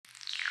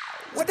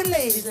What the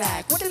ladies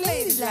like? What the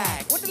ladies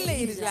like? What the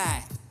ladies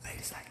like?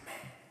 Ladies like men.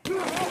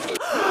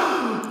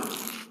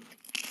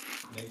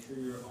 Make sure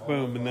you're all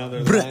Boom, and now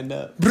they're lined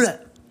up. Make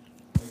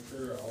sure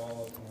you're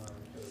all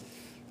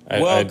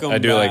Welcome I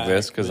do it like back,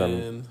 this because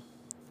man.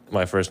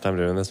 my first time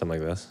doing this. I'm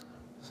like this.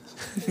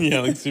 Yeah,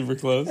 like super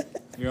close.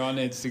 You're on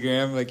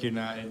Instagram like you're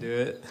not into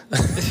it.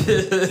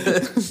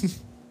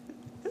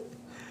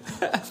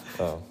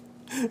 Oh,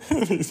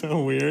 It's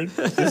so weird.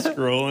 Just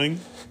scrolling.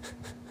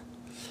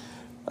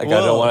 like Whoa.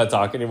 I don't want to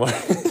talk anymore.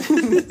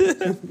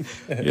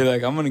 You're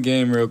like, I'm gonna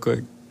game real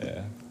quick.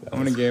 Yeah, I'm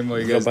gonna game while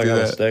you Go guys back do on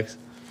the that. sticks.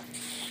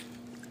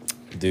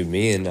 Dude,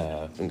 me and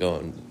been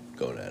going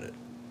at it.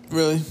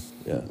 Really?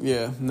 Yeah.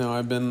 Yeah. No,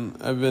 I've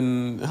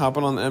been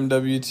hopping on the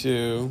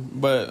MW2,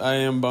 but I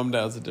am bummed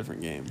out. It's a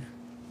different game.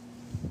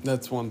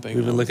 That's one thing.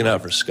 We've been looking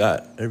out for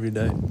Scott every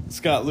day.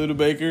 Scott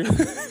Ludebaker.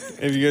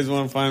 If you guys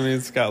want to find me,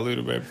 it's Scott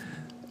Ludebaker.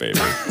 Baby.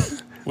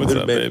 What's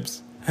up, Ludebaker.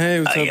 babes? Hey,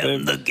 what's up,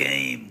 babe? the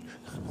game.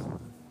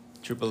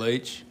 Triple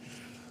H.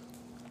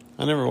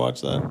 I never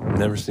watched that.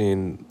 Never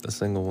seen a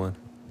single one.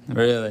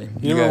 Really?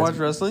 You never guys- watch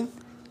wrestling?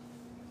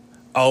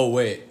 Oh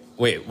wait,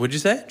 what'd you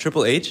say?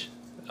 Triple H?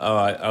 Oh,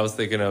 I was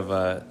thinking of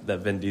that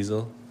Vin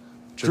Diesel.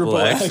 Triple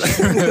X.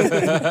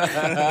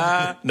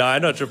 No, I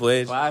know Triple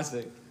H.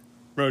 Classic.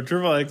 Bro,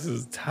 Triple X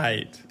is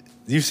tight.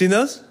 You've seen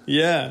those?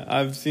 Yeah,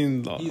 I've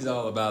seen. He's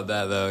all about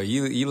that though.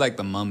 You like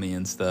the Mummy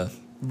and stuff.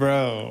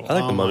 Bro, I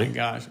like the Mummy. Oh my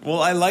gosh. Well,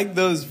 I like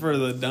those for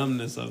the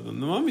dumbness of them.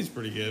 The Mummy's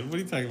pretty good. What are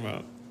you talking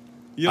about?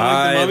 You don't like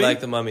the I Mummy? like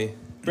the Mummy.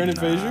 Brendan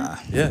Fraser?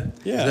 Yeah,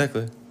 Yeah.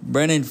 exactly.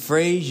 Brendan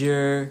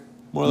Fraser.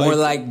 More More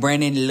like- like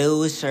Brendan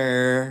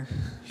Looser.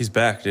 He's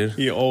back, dude.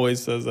 He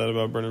always says that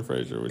about Brendan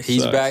Fraser, which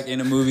He's sucks. back in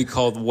a movie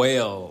called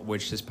Whale,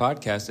 which this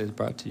podcast is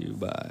brought to you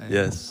by.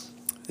 Yes.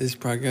 This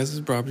podcast is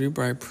brought to you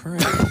by Prey.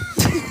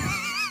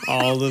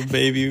 All the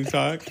baby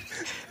talk.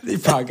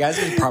 This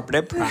podcast is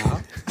property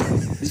proud.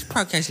 This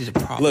podcast is a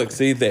problem. Look,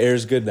 see, the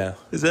air's good now.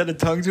 Is that a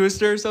tongue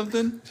twister or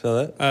something?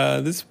 Saw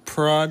that? This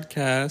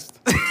podcast.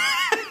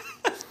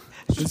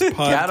 This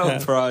Cattle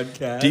podcast.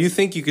 podcast. Do you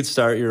think you could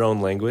start your own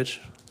language?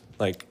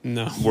 Like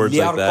No. words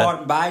like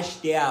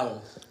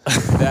that?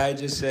 I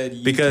just said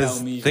you Because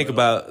tell me, think bro.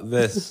 about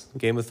this.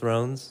 Game of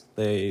Thrones,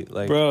 they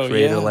like Bro,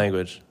 created yeah. a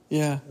language.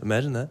 Yeah,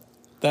 Imagine that.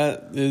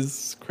 that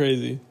is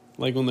crazy.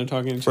 Like when they're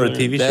talking to each For a other.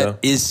 TV show. That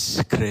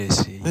is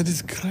crazy. That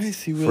is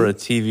crazy, Will. For a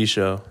TV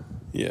show.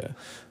 Yeah.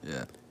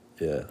 Yeah.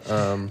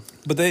 Yeah.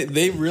 But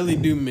they really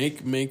do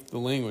make the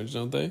language,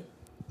 don't they?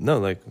 No,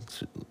 like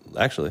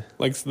actually.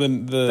 Like so the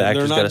The they're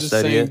actors not gotta just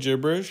study saying it.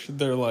 gibberish.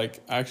 They're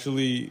like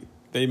actually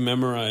they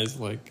memorize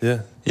like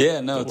Yeah. Yeah,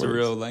 no, The it's a words.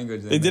 real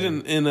language. they did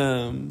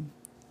in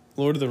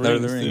Lord of the Rings. Lord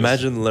of the Rings. too.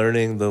 Imagine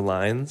learning the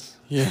lines.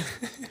 Yeah.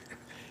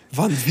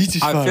 Van I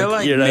feel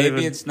like You're not maybe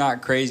even- it's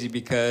not crazy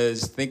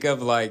because think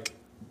of like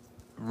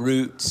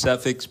root,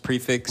 suffix,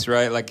 prefix,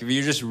 right? Like if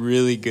you're just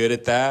really good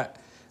at that,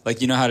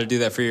 like you know how to do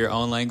that for your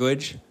own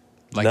language,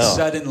 like No.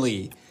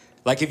 suddenly,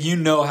 like if you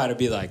know how to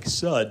be like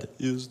sud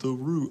is the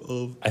root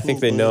of. I think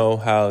they know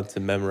how to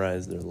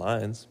memorize their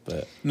lines,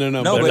 but No,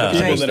 No, but but the I'm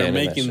people saying- that are Understanding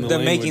making that the shit. They're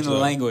language, making the though,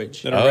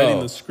 language. that are writing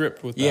Oh. the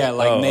script with that. Yeah,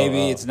 like maybe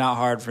oh. it's not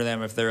hard for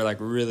them if they're like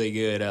really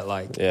good at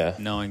like Yeah.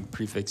 knowing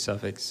prefix,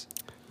 suffix,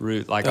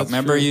 root. Like That's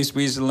remember true.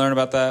 we used to learn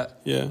about that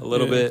Yeah, a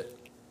little yeah. bit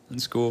in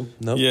school.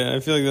 nope. Yeah, I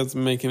feel like that's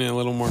making it a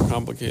little more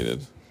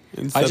complicated.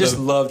 I Instead just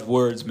of, loved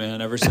words,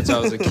 man. Ever since I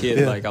was a kid,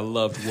 Yeah. like I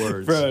loved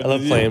words. Bro, I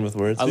love yeah. playing with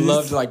words. I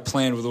loved like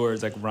playing with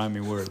words, like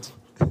rhyming words.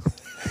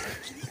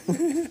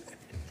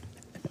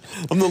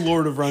 I'm the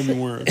Lord of rhyming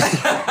words.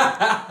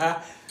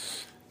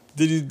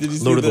 Did you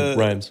see Lord of the the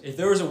Rhymes. If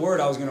there was a word,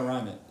 I was gonna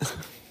rhyme it.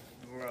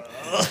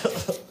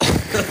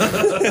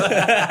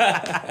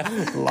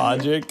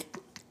 logic?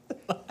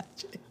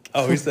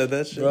 Oh, he said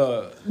that shit?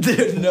 Bro,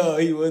 dude, no,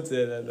 he would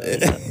say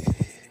that.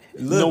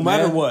 No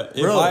matter man. what,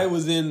 if Bro. I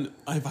was in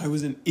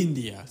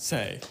India,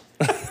 say,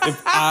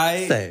 if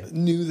I Say.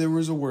 knew there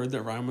was a word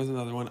that rhymed with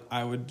another one,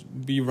 I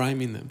would be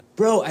rhyming them.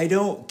 Bro, I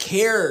don't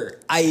care.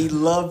 I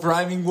love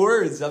rhyming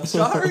words. I'm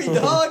sorry,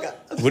 dog.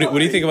 What do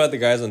you think about the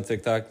guys on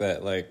TikTok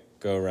that like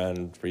go around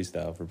and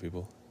freestyle for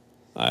people?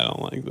 I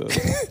don't like those.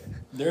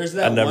 There's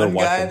I that never one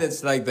watch guy them.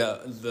 that's like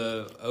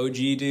the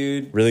OG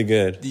dude. Really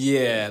good.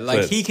 Yeah,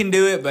 like But- he can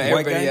do it, but White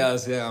everybody guy?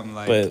 else, yeah, I'm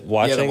like, But yeah, the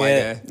watching white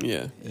it- guy.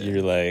 Yeah,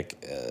 You're like,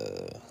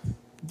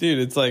 dude,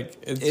 it's like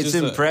It's just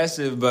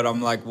impressive, but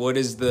I'm like, what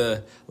is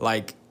the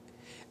like?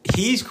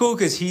 He's cool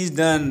because he's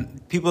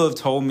done. People have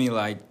told me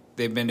like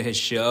they've been to his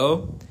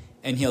show,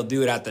 and he'll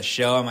do it at the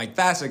show. I'm like,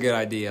 that's a good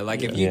idea.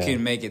 Like if you Yeah.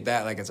 can make it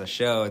that like it's a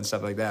show and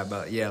stuff like that.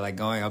 But yeah, like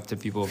going up to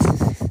people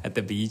at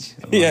the beach.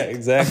 I'm yeah, like,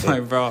 exactly. I'm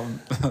like, bro,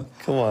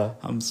 Come on.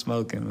 I'm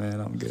smoking, man.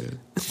 I'm good.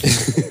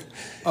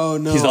 Oh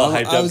no, He's all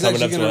hyped I up was coming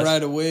actually up to gonna us.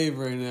 ride a wave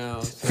right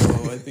now, so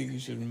I think you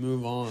should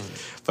move on.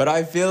 But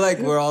I feel like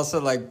we're also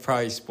like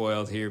probably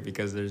spoiled here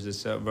because there's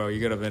just so, bro.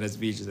 You go to Venice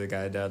Beach, there's a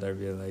guy down there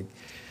being like,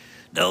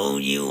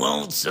 Don't you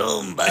want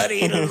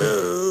somebody to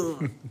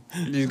love?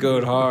 he's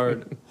going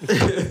hard.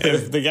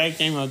 If the guy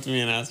came up to me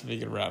and asked if he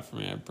could rap for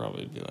me, I'd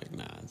probably be like,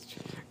 nah, it's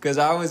chilling.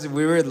 Because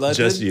we were in London.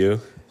 Just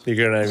you.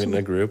 You're not even in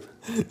a group.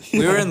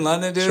 We were in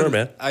London, dude. Sure,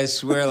 man. I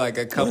swear, like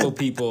a couple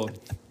people,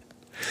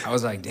 I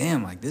was like,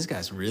 damn, like this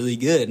guy's really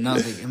good. And I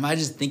was like, am I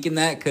just thinking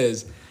that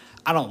because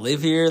I don't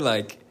live here?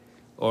 Like,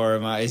 or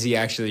is he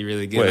actually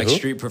really good? Wait, like who?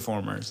 street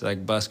performers,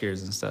 like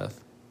buskers and stuff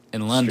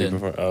in London.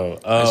 Oh,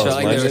 I just felt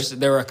like London?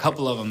 there were a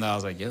couple of them that I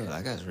was like, yo,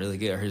 that guy's really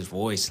good. Or his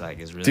voice like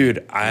is really Dude,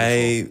 beautiful.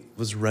 I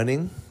was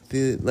running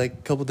a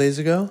couple days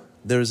ago.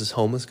 There was this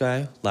homeless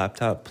guy,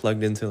 laptop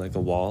plugged into like a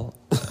wall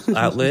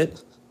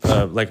outlet,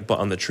 like but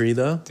on the tree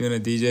though. Doing a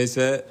DJ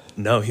set.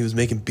 No, he was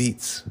making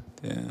beats.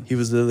 Yeah. He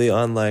was literally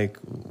on like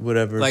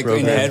whatever Like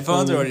program. in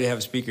headphones, or did he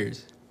have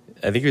speakers?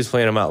 I think he was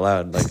playing them out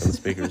loud, like on the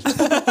speakers.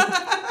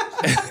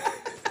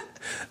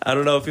 I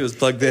don't know if he was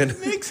plugged in.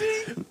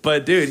 Mixing.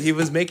 But dude, he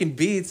was making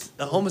beats.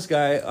 A homeless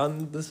guy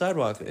on the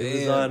sidewalk. It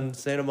was Damn. on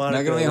Santa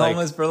Monica. Not gonna be like,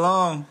 homeless for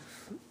long.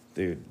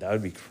 Dude, that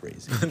would be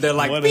crazy. They're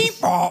like What beep is-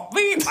 bop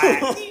beep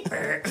bop, beep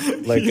bop.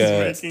 Like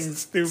making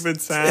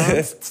stupid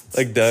sounds.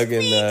 like Doug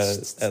in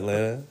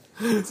Atlanta.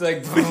 It's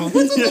like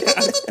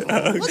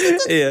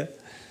Yeah.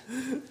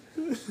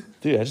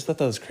 Dude, I just thought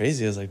that was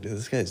crazy. I was like, dude,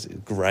 this guy's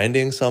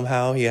grinding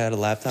somehow. He had a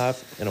laptop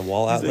and a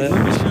wall He's like,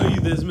 outlet let me show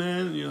you this,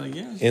 man. And you're like,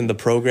 yeah. in the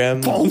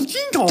program.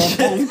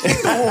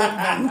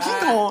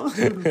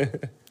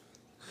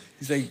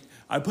 He's like,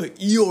 I put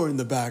Eeyore in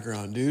the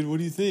background, dude. What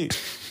do you think?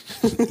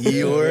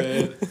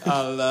 Eeyore.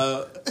 I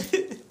love.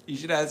 You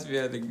should ask me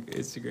on the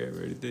Instagram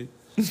or anything,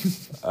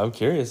 I'm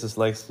curious, just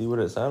like see what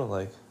it sounded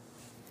like.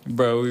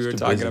 bro. We were too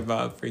talking busy.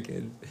 about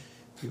freaking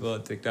people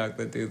on TikTok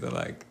that do the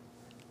like,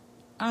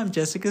 I'm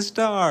Jessica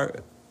Starr.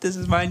 This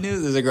is my new.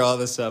 There's a girl on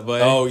the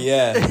subway. Oh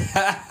yeah.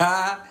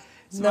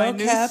 It's No my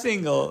new cap.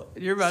 single.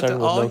 You're about Starting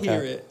to with all no hear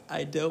cap. it.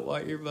 I don't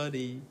want your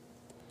money.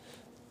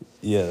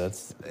 Yeah,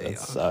 that Yeah.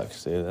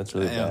 sucks, dude. That's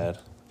really Damn. bad.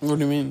 What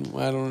do you mean?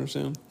 I don't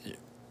understand.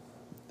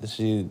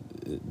 She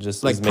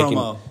just Like is making.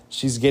 promo.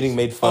 She's getting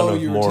made fun Oh,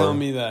 of you were more. telling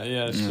me that.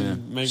 Yeah, she's Yeah.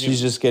 making.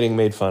 She's just getting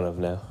made fun of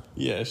now.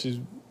 yeah, she's.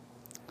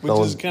 Which No is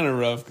one's- kind of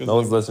rough. Cause No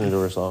one's listening to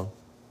her song.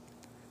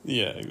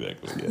 Yeah,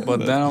 exactly. Yeah.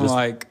 But then I'm Just-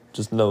 like,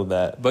 Just know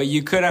that. but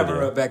you could have a Yeah.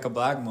 Rebecca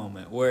Black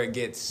moment where it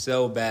gets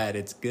so bad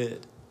it's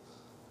good.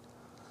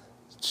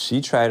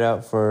 She tried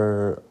out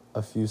for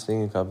a few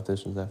singing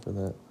competitions after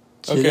that.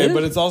 She Okay, did?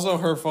 but it's also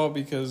her fault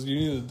because you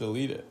need to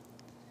delete it.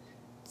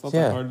 It's not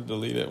Yeah. that hard to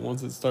delete it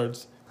once it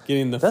starts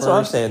getting the That's first. what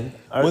I'm saying.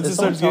 Once Is it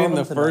someone starts getting telling the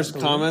them to not first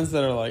delete it? comments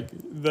that are like,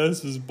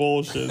 "This is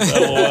bullshit,"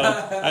 LOL,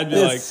 I'd be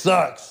This like,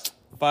 sucks.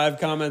 5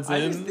 comments in.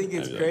 I just think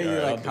it's I'd be crazy, "All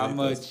right, like I'll how delete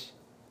much this."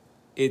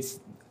 it's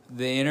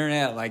the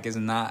internet like is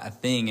not a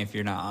thing if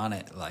you're not on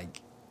it.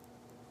 Like,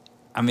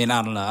 I mean,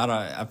 I don't know.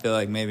 I feel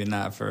like maybe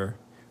not for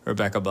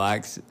Rebecca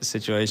Black's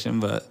situation,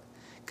 but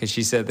because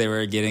she said they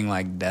were getting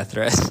like death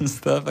threats and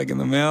stuff like in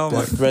the mail. I'm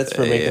Death like, threats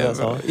for making that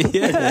bro. song?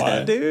 Yeah,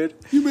 Why? dude.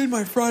 You made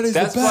my Fridays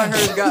That's the why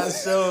best. hers got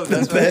so.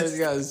 That's why hers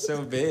got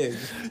so big.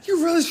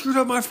 You really screwed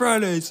up my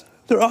Fridays.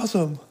 They're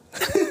awesome.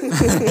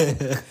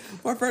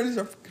 My Fridays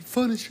are fucking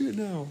fun as shit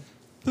now.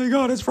 Thank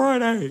God it's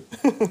Friday.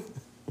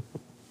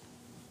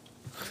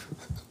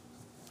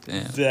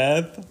 Damn.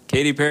 Death.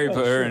 Katy Perry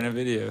put her in a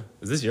video.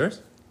 Is this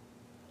yours?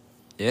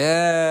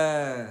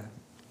 Yeah.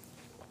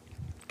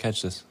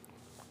 Catch this.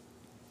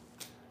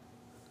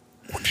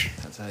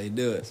 That's how you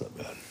do it.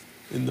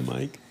 In the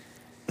mic.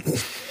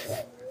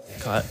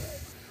 Caught.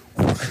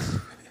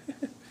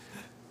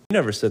 You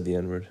never said the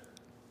N-word.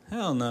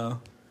 Hell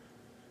no.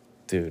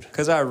 Dude.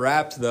 Because I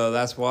rapped, though.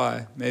 That's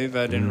why. Maybe if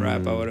I didn't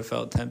rap, I would have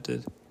felt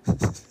tempted.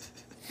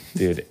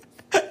 Dude.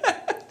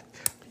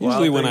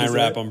 Usually when I thing is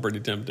rap, that- I'm pretty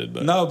tempted.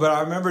 But No, but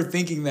I remember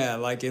thinking that,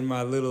 like, in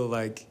my little,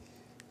 like,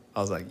 I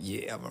was like,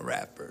 yeah, I'm a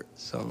rapper.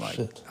 So I'm like,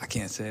 Shit. I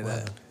can't say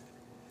that.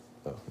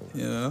 Oh,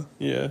 You know?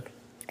 yeah,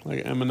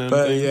 like Eminem.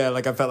 But thing. yeah,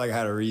 like, I felt like I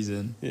had a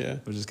reason, yeah.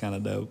 which is kind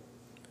of dope.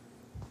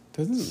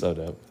 Doesn't so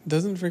dope.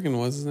 freaking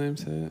what's his name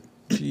say it?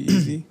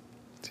 G-Eazy?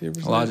 Does he ever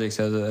say it? Logic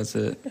says it. That's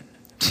it.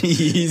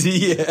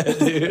 Easy, yeah,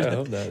 dude. I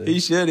hope that He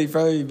is. should. He'd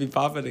probably be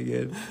popping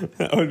again.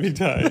 That would be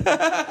tight.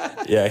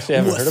 Yeah, actually, I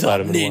haven't heard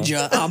about him in a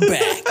while. I'm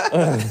back.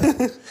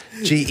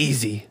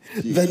 G-Eazy.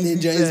 The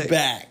ninja is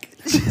back.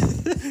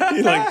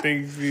 He like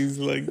thinks he's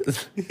like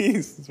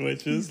he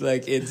switches. He's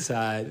like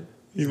inside.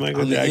 He's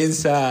Michael On the Jackson.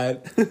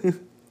 inside.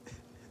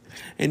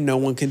 And no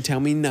one can tell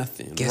me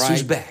nothing. Guess right?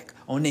 who's back?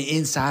 On the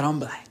inside, I'm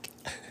black.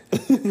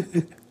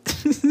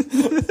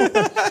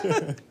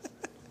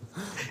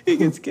 He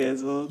gets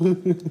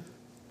canceled.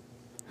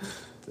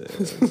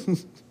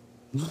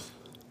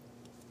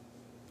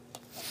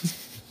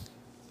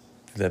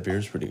 That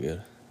beer's pretty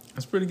good.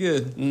 That's pretty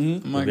good.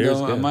 Mhm. I might The beer's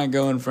go. I good. might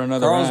go in for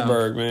another round.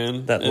 Carlsberg,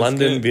 man. That It's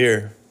London good.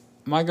 beer.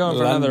 Might go in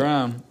for London- another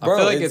round. Bro, I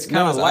feel like it's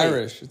kind of no, light.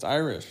 Irish. It's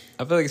Irish.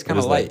 I feel like it's kind It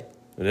of is light.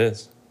 It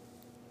is.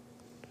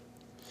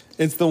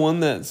 It's the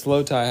one that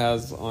Slow Tie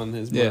has on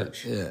his Yeah,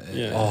 merch.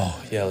 yeah.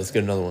 Oh, yeah, let's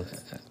get another one.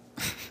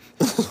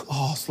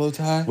 Oh, Slow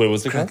Tie. Wait,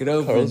 what's it Crack called? it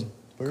open.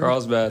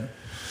 Carlsbad.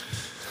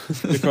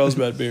 The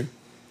Carlsbad beer.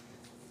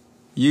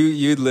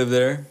 You'd live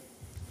there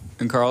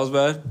in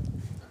Carlsbad.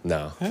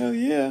 No. Hell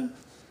yeah.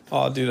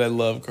 Oh, dude, I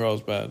love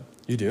Carlsbad.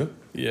 You do?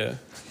 Yeah.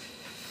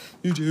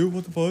 You do?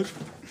 What the fudge?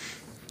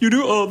 You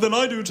do? Oh, then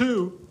I do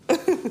too.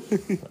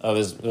 Oh,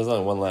 there's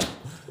only one left.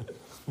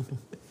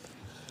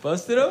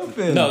 Bust it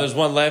open. No, there's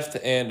one left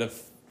and a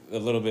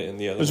little bit in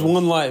the other. There's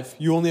one life.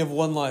 You only have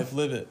one life.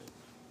 Live it.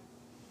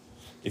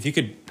 If you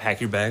could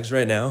pack your bags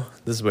right now,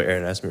 this is what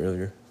Aaron asked me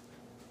earlier.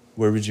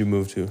 Where would you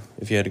move to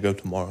if you had to go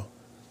tomorrow?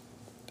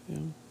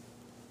 Damn.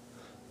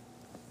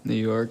 New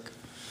York.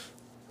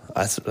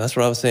 That's what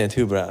I was saying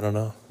too, but I don't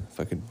know if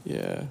I could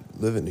Yeah.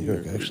 live in New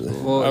York actually.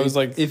 Well, I was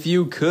like- if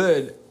you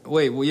could.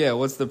 Wait, well, yeah.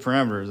 What's the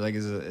parameters? Like,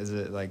 is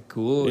it like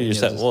cool? You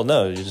just have, well,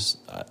 no, you just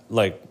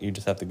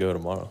have to go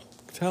tomorrow.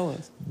 Tell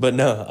us. But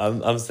no,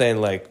 I'm saying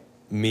like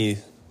me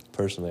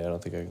personally, I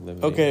don't think I could live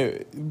in New York.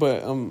 Okay,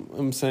 but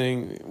I'm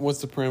saying, what's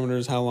the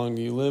parameters? How long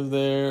do you live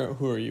there?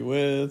 Who are you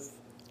with?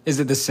 Is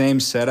it the same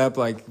setup,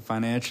 like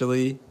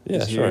financially? Yeah,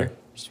 as sure.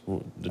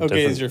 here?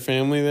 Okay, is your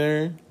family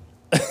there?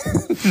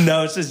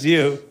 No, it's just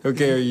you.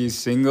 Okay, are you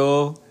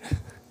single?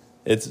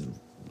 It's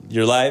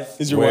your life.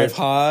 Is your where- wife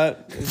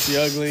hot? Is she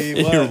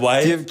ugly? What? Your Do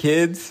wife. you have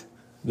kids?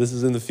 This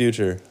is in the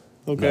future.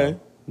 Okay.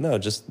 No,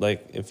 just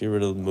like if you were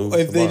to move.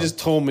 If they tomorrow. just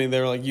told me, they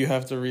were like, you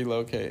have to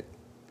relocate.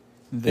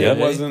 They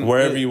wasn't-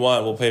 wherever you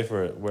want, we'll pay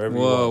for it. Wherever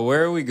you Whoa, want.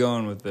 where are we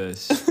going with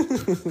this?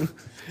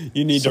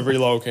 You need to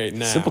relocate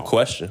now. Simple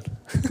question.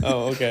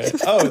 Oh, okay.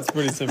 Oh, it's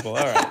pretty simple.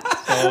 All right.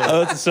 So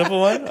Oh, it's a simple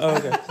one. Oh,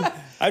 okay.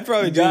 I'd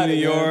probably do got New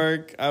it, man.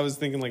 York. I was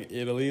thinking like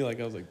Italy. Like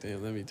I was like,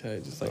 damn, that'd be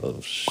tight. Just like Oh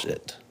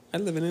shit. I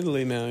live in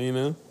Italy now, you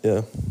know.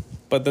 Yeah.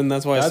 But then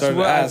that's why I That's started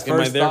what to I ask, am I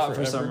first there thought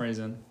forever? for some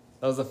reason.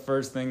 That was the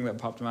first thing that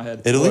popped in my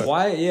head. Italy?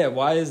 Why? Yeah.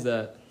 Why is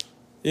that?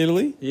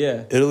 Italy?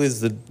 Yeah.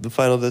 Italy's the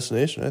final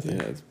destination, I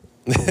think. Yeah,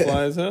 it's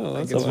fly as hell. Like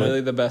That's it's all.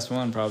 really the best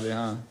one, probably,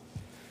 huh?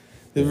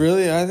 It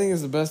really, I think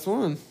it's the best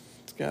one.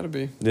 It's got to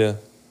be. Yeah.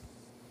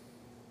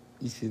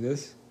 You see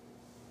this?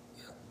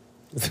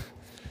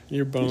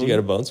 Your bone. Did you get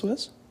a bone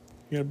Swiss?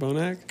 You got a bone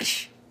hack?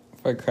 If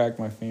I crack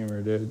my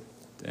femur, dude.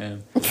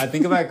 Damn. I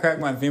think if I cracked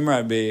my femur,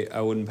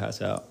 I wouldn't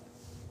pass out.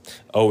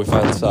 Oh, we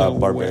finally saw No way.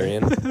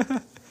 Barbarian.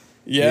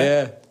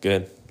 Yeah.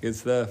 Good. Good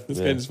stuff. This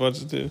Yeah. guy just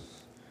watched it too.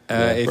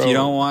 If Bro. you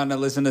don't want to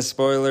listen to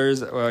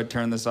spoilers,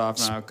 turn this off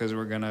now because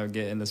we're gonna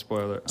get into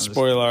spoiler.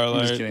 Spoiler I'm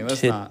just alert. kidding.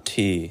 Let's not.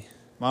 Titty.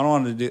 I don't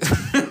want to do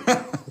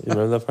You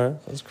remember that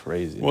part? That was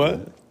crazy.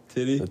 What?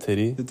 titty. The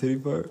titty The titty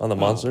part. on the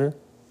monster.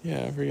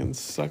 Yeah, freaking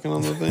sucking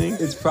on the thing.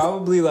 It's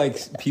probably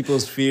like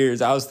people's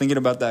fears. I was thinking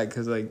about that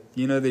because, like,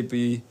 you know, they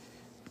be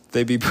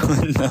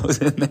putting those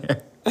in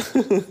there.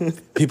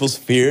 People's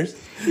fears,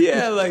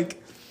 Yeah,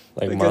 like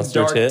like a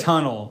monster dark tit,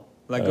 tunnel.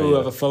 Like, Oh, ooh, I yeah.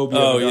 have a phobia.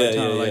 Oh, of a dark yeah,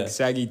 tunnel. yeah, Like yeah.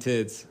 saggy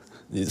tits.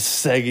 These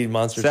saggy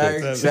monster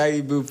tits.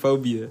 Saggy boob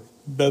phobia.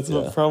 That's Yeah.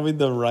 what probably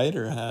the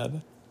writer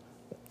had.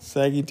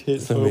 Saggy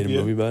tit So made a movie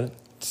phobia. about it.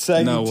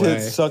 Saggy No tit way.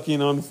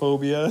 sucking on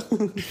phobia.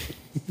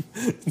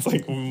 It's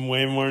like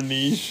way more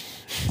niche.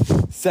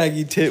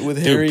 Saggy tit with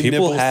hairy Dude, people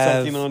nipples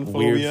have sucking on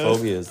weird phobia.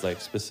 phobias,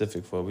 like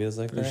specific phobias,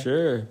 like For that.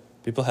 sure.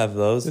 People have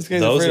those. This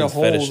guy's those afraid and of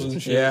holes fetishes.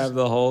 and shit. Yeah,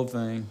 the whole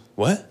thing.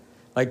 What?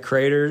 Like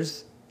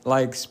craters,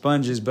 like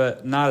sponges,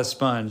 but not a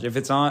sponge. If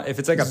it's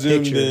like a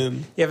Zoomed picture.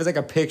 in. Yeah, if it's like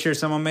a picture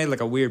someone made, like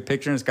a weird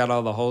picture, and it's got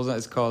all the holes in it,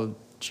 it's called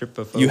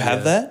trypophobia. You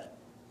have that?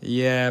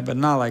 Yeah, but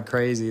not like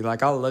crazy.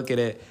 Like, I'll look at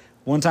it.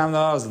 One time,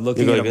 though, I was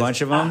looking You go at a like this?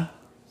 bunch of them,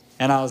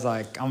 and I was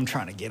like, I'm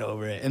trying to get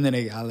over it. And then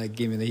I like,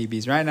 give me the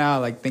heebies. Right now,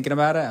 like, thinking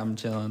about it, I'm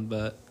chilling.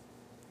 But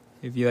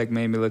if you, like,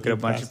 made me look at a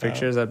You'd bunch of pass out.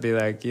 pictures, I'd be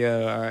like,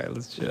 yo, all right,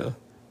 let's chill.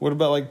 What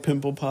about like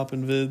pimple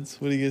popping vids?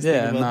 What do you guys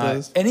Yeah, think about not,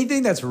 those?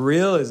 anything that's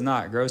real is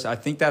not gross. I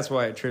think that's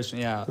why it trips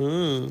me out.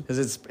 Mm. Because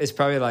it's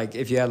probably like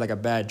if you had like a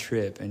bad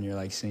trip and you're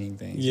like seeing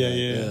things. Yeah, like,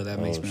 yeah. "Ugh, that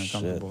makes Oh, me shit.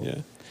 uncomfortable. Yeah.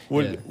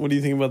 Yeah. What do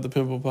you think about the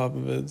pimple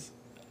popping vids?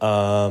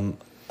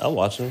 I'll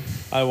watch them.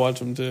 I watch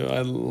them too.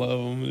 I love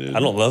them, dude. I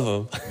don't love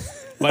them.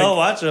 Like- I'll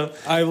watch them.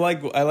 I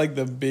like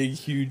the big,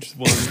 huge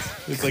ones.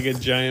 It's like a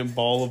giant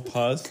ball of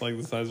pus, like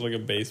the size of like a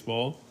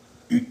baseball,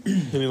 and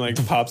he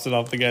like pops it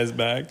off the guy's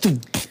back.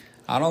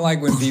 I don't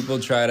like when people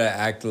try to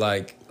act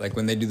like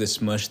when they do the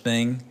smush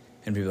thing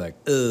and people are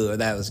like, "Ooh,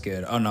 that was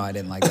good." Oh no, I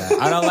didn't like that.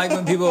 I don't like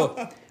when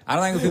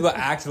people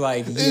act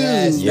like,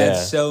 "Yes, Yeah.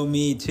 that's so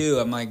me too."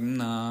 I'm like,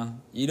 "Nah,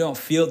 you don't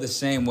feel the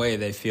same way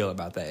they feel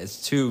about that.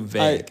 It's too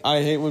vague."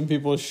 I hate when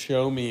people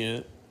show me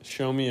it,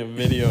 show me a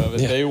video of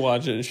it. Yeah. They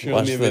watch it and show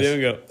Watch me a this. video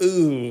and go,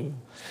 "Ooh."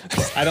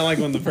 I don't like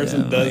when the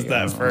person Yeah, does like, I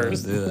that don't wanna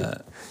first. Do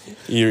that.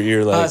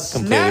 You're like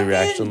completely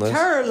reactionless.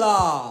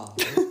 Turla.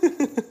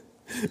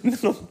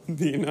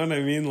 Do you know what I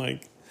mean?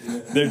 Like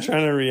they're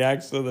trying to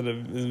react so that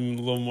it is a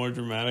little more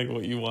dramatic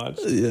what you watch.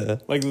 Yeah.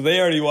 Like they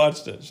already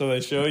watched it, so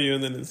they show you,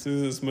 and then as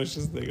soon as it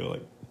smushes, they go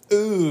like,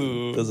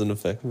 "Ooh." Doesn't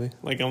affect me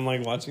Like I'm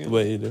like watching it. the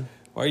way you do.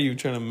 Why are you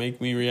trying to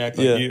make me react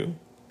like Yeah. you?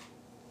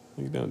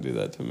 Like don't do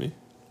that to me.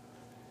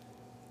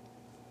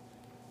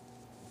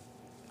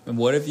 And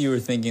what if you were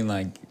thinking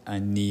like, I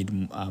need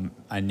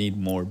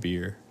more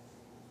beer?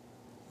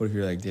 What if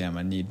you're like, damn,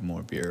 I need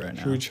more beer right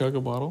now? Should we chug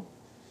a bottle?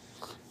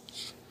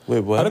 Wait,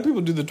 How what? do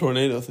people do the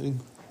tornado thing?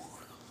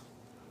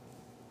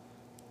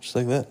 Just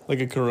like that. Like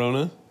a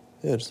Corona?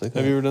 Yeah, just like that.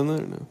 Have you ever done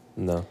that or no?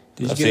 No.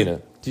 Did you I've get seen it?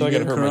 it. Did So I you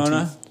get a gotta hurt my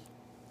corona? teeth.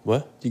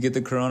 What? Did you get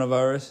the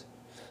coronavirus?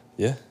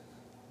 Yeah.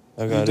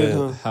 I got did, it.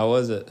 huh? How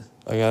was it?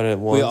 I got it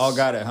once. We all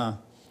got it, huh?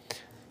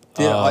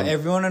 Did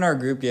everyone in our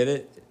group get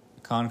it?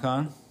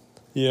 Con?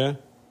 Yeah.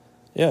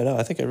 Yeah, no,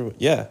 I think everyone.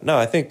 Yeah, no,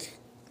 I think.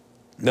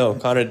 No,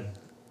 Connor.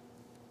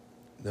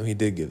 No, he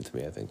did give it to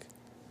me, I think.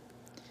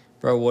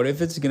 Bro, what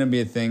if it's going to be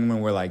a thing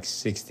when we're like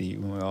 60,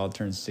 when we all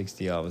turn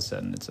 60, all of a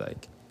sudden it's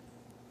like,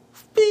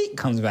 beep,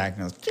 comes back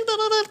and goes,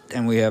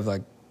 and we have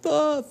like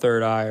the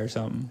third eye or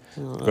something.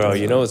 Bro,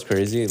 you know what's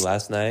crazy?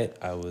 Last night,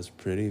 I was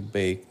pretty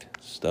baked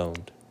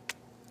stoned.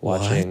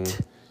 Watching.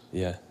 What?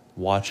 Yeah.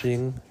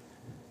 Watching,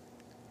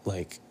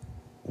 like,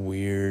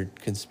 weird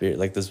conspiracy.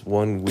 Like, this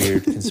one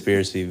weird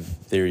conspiracy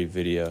theory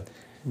video.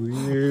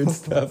 Weird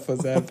stuff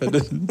was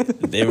happening.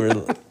 They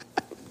were.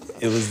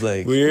 It was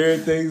like.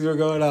 Weird things were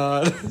going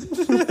on.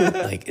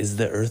 Like, is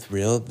the Earth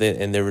real?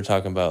 They were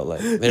talking about,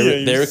 like. Yeah, They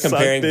were you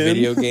comparing sucked in.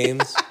 video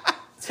games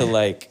to,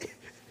 like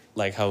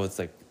how it's,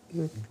 like,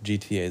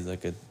 GTA is,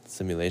 like, a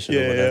simulation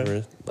or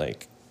whatever.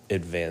 Like,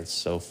 advanced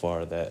so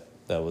far that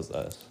was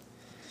us.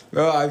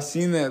 Bro, I've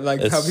seen that, like,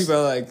 how It's- people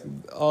are like,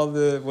 all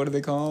the, what do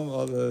they call them?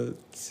 All the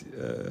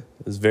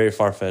It's very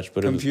far-fetched,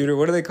 but computer,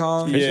 what do they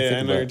call them? Crazy to Yeah, I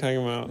think know what about.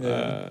 you're talking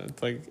about. Yeah.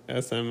 It's like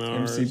SMR.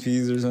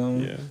 MCPs or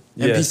something? Yeah.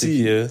 Yeah, NPC.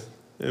 CPU.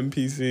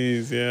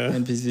 NPCs, yeah.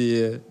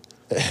 NPC,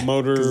 yeah.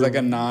 Motor. It's like a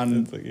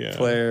it's like, yeah.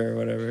 non-player or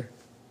whatever. Is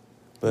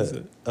But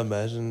it?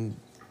 imagine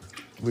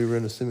we were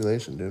in a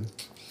simulation, dude.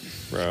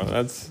 Bro,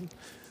 that's.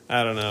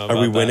 I don't know. Are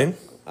we about that. winning?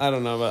 I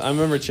don't know, but I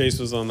remember Chase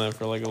was on that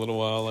for like a little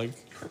while. Like,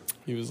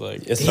 he was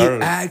like, It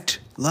started. act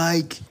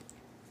like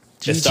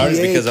It started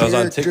GTA because I was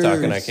on TikTok and I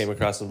characters. came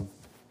across some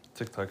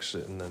TikTok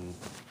shit, and then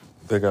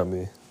they got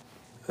me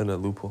in a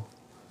loophole,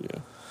 yeah.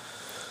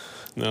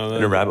 No,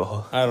 in a rabbit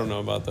hole. I don't know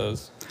about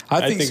those.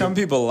 I think some it-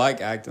 people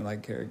like acting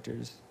like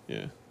characters.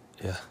 Yeah.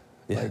 Yeah,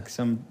 yeah, Like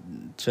some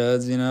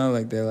chuds, you know,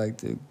 like they like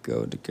to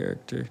go to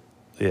character.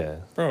 yeah.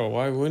 Bro,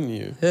 why wouldn't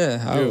you?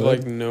 Yeah, You I have would.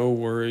 like no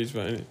worries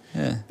about anything.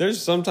 Yeah. There's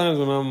sometimes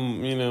when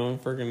I'm,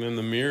 freaking in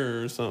the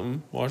mirror or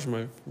something, washing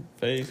my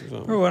face or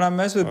something. Bro, when I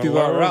mess with people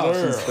Hello at Ralph's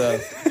and there.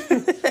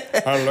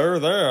 stuff, Hello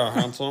there,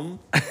 handsome.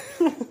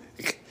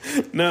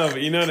 No,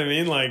 but you know what I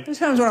mean? Like, there's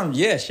times when I'm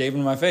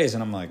shaving my face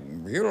and I'm like,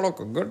 you look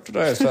good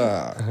today,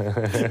 sir.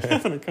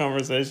 having a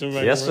conversation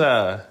back Yes, and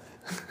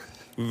forth. sir.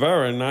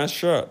 Very nice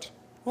shirt.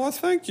 Well,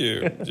 thank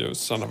you, you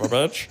son of a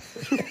bitch.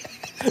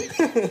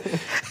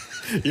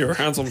 You're a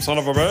handsome son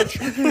of a bitch.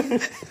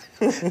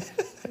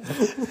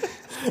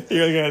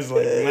 You guys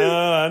like,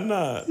 no, I'm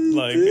not.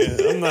 Like,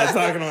 I'm not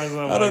talking to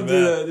myself I don't like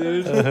do that.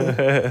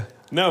 that, dude.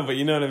 No, but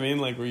you know what I mean?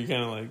 Like, where you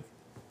kind of like,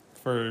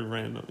 for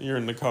random, you're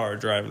in the car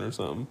driving or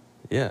something.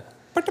 Yeah.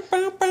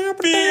 Figaro,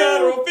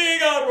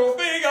 Figaro,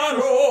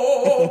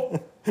 Figaro.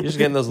 You're just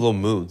getting those little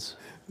moods.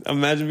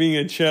 Imagine being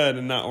a chud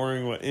and not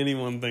worrying what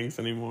anyone thinks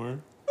anymore.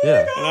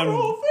 Yeah. And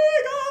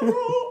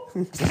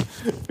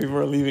people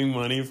are leaving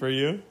money for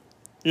you.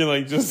 You're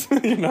like,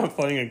 you're not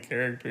playing a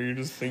character, you're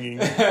just singing.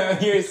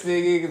 You're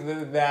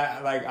singing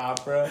that like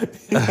opera.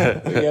 You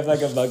have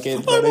like a bucket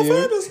in front of you.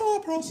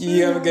 opera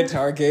You have a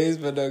guitar case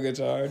but no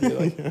guitar. And you're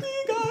like,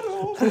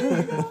 Figaro,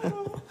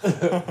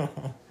 Figaro.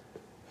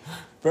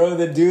 Bro,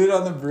 the dude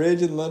on the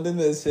bridge in London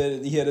that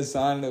said he had a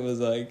sign that was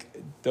like,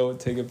 "Don't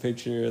take a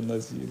picture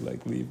unless you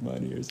like leave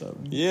money or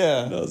something."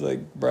 Yeah. And I was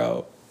like,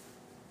 "Bro,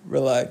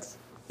 relax."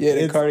 He had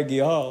a It's- Carnegie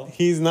Hall.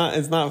 It's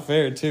not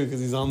fair too, because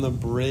he's on the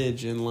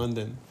bridge in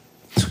London.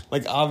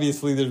 Like,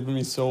 obviously there's gonna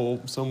be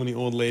so many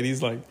old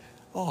ladies like,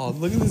 oh,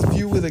 look at this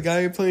view with a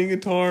guy playing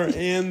guitar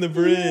and the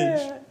bridge.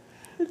 Yeah.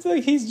 It's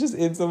like he's just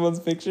in someone's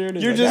picture. And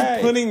it's You're like, just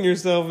 "Hey." putting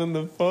yourself in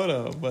the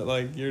photo, but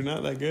like you're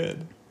not that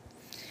good.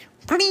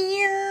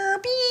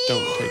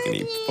 Don't take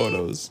any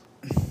photos.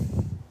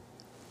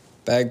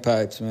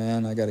 Bagpipes,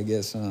 man. I gotta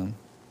get some.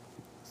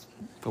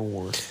 The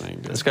worst thing.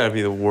 Dude. It's got to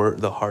be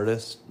the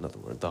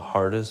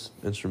hardest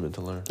instrument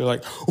to learn. They're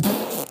like,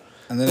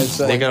 And then it's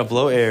like, They got to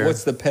blow air,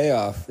 what's the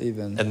payoff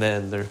even? and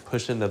then they're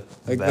pushing the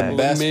Like bag. the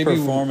best Maybe-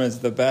 performance,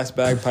 the best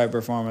bagpipe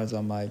performance.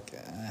 I'm like,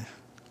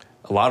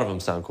 A lot of them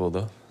sound cool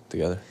though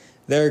together.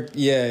 they're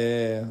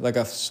yeah, like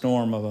a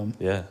storm of them.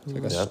 Yeah. It's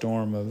like a Yep.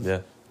 storm of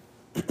Yeah.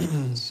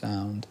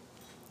 sound.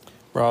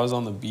 bro, I was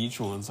on the beach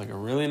once, like a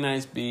really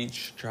nice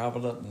beach.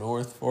 Traveled up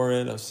north for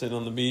it. I was sitting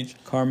on the beach.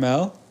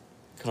 Carmel.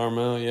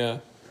 Carmel, yeah.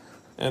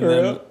 And For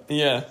then, real?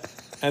 yeah.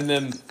 And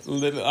then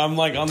I'm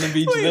like on the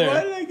beach Wait, there.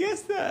 why did I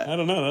guess that? I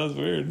don't know. That was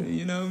weird.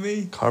 You know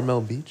me.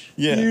 Carmel Beach.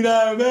 Yeah. You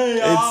know me. I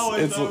It's-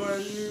 always it's- know where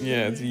you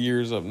Yeah, it's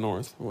years up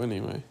north. Well,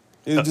 anyway.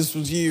 This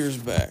was years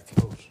back.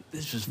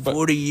 This was But-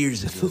 40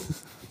 years ago.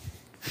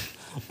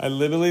 I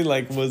literally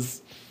like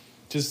was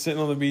just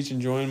sitting on the beach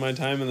enjoying my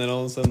time, and then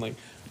all of a sudden like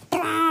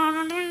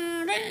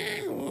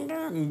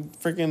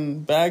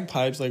freaking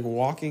bagpipes like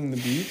walking the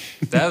beach.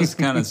 That was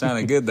kind of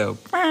sounded good though.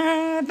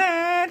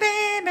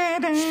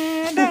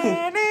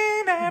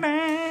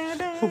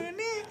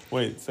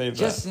 Wait, save that.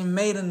 Justin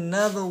made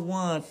another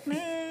one.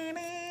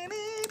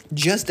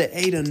 Just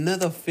ate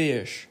another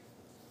fish.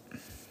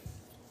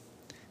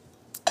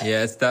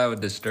 Yeah, that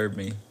would disturb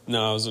me.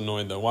 No, I was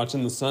annoyed though.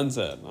 Watching the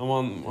sunset.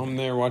 I'm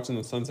there watching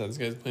the sunset. This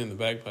guy's playing the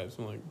bagpipes.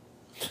 I'm like,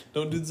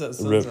 Don't do this at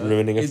sunset.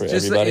 ruining it It's for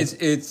just everybody.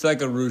 it's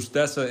like a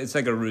rooster. It's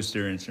like a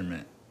rooster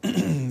instrument.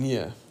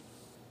 Yeah.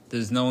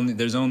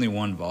 There's only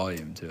one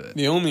volume to it.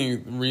 The only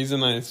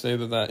reason I say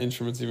that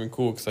instrument's even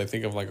cool because I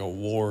think of like a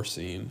war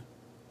scene,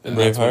 and Braveheart?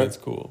 that's why it's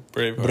cool.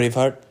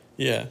 Braveheart.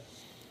 Yeah,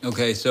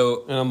 Okay,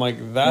 so and I'm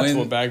like, that's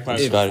what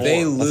bagpipes if are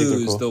they for. I think they're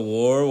lose cool. the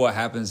war, what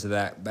happens to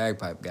that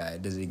bagpipe guy?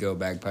 Does he go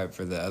bagpipe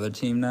for the other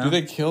team now? Do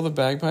they kill the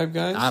bagpipe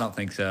guys? I don't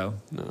think so.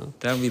 No.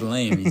 That would be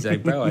lame. He's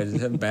like, bro, I just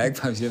have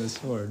bagpipes. You have a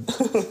sword.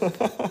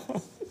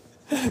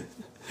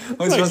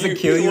 I'm supposed to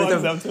kill you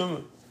with up the. to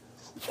him.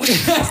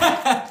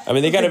 I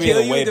mean, they got to be in kill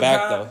the you way with the back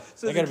power- though.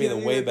 so They got to be in kill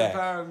the you way with back. The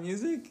power of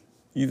music.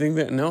 You think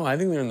that? No, I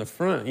think they're in the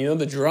front. You know,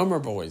 the drummer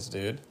boys,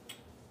 dude.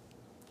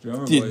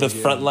 Drummer Dude, boys the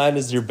getting- front line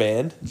is your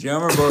band.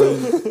 Drummer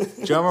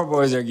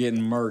boys are getting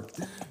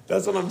murked.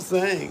 That's what I'm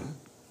saying.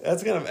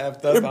 That's kind of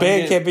effed up. Your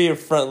band can't be your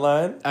front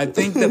line. I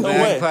think the No way.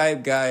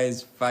 bagpipe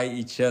guys fight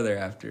each other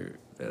after.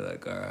 They're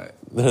like, all right,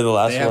 They're the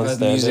last they have one the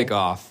standing. music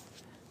off.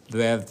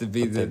 They have to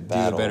be But they do the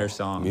battle better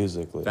song.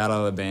 musically.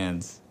 Battle of the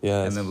bands.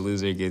 Yes. And the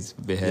loser gets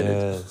beheaded.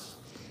 Yes.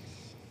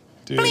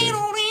 Dude.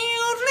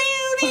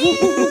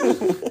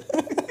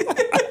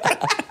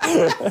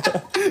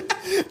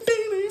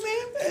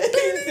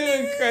 He's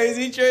doing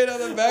crazy train on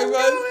the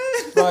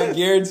bagpipe. Bro, I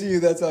guarantee you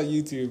that's on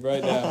YouTube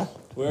right now.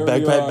 Wherever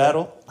you Bagpipe are,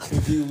 battle.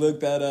 If you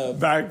look that up.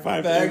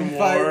 Bagpipe in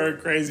war,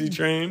 crazy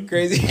train.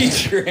 Crazy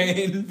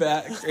train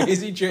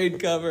crazy train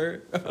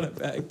cover on a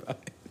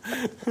bagpipe.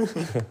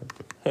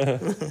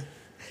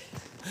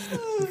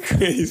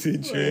 Crazy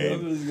I'm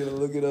train. just gonna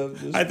look it up.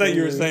 I thought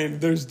you were saying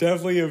there's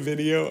definitely a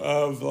video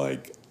of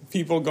like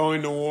people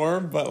going to war,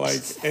 but like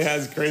it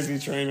has crazy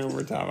train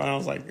over top. And I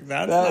was like,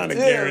 that's not a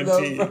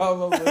guarantee. Though,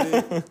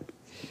 probably.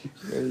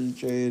 Crazy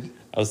train.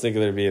 I was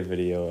thinking there'd be a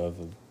video of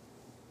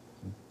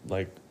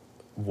like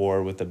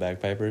war with the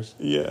bagpipers.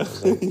 Yeah. I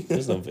was like,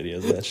 there's no videos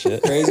of that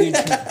shit. Crazy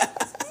train.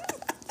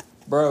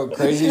 Bro,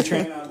 crazy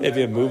train. on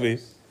Maybe a bagpipes. movie.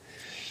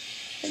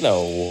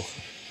 No.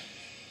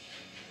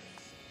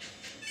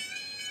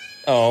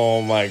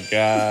 Oh my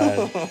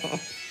god.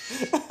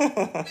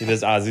 He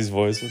does Ozzy's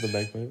voice with the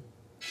bagpipe.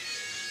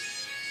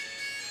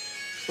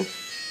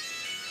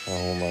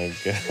 Oh my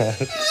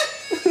god.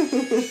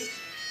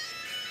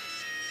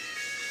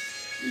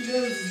 He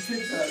does his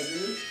TikTok,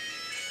 dude.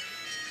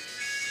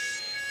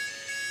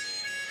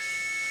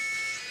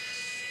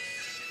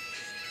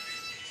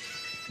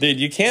 Dude,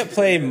 you can't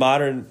play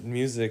modern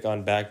music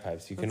on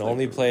bagpipes. You can That's, like,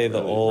 only play the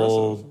really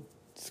old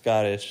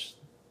Scottish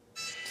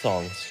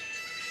songs.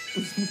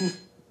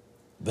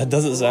 That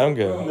doesn't sound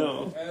good.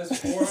 No.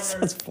 Has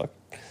That's fuck.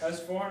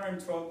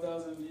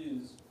 412,000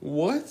 views.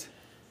 What?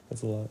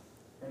 That's a lot.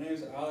 Her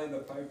name's Ali the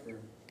Piper.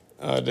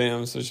 Oh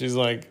damn! So she's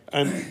like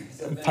a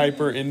So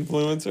Piper then-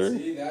 influencer.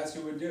 See, that's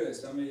who would do it.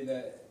 Somebody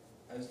that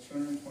has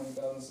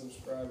 220,000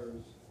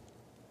 subscribers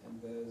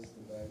and does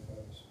the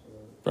bagpipes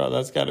for. Bro,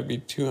 that's got to be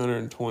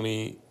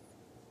 220.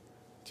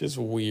 Just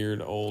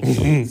weird old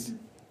dudes. Do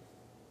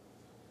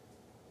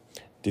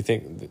you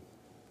think?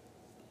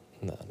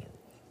 No, never.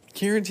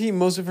 Guarantee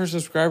most of her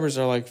subscribers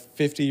are like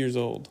 50 years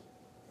old.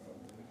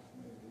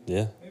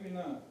 Yeah. Maybe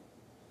not.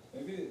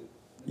 Maybe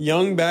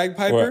Young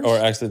bagpipers. Or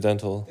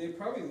accidental. they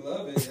probably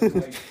love it. And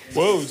like,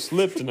 Whoa,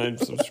 slipped, and I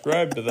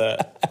subscribed to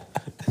that.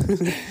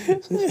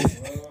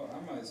 well, I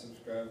might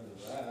subscribe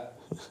to that.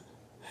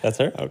 That's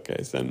her?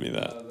 Okay, send me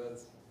that.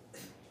 That's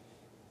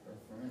her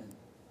friend.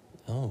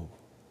 Oh.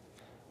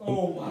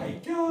 Oh my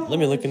god. Let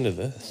me look into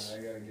this.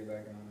 I gotta get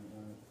back on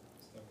it.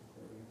 Stop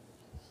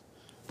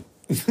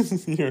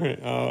recording. You're right.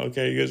 Oh,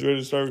 okay. You guys ready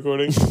to start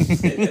recording?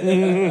 This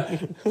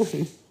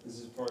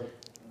is part.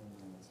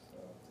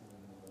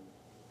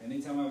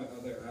 Anytime I have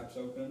other apps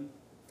open.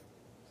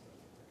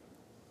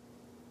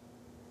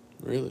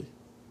 Really?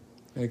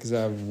 Yeah, because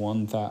I have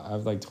I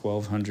have like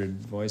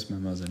 1,200 voice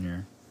memos in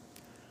here.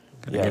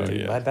 Yeah, get it, dude,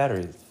 yeah. my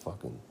battery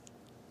fucking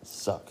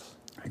sucks.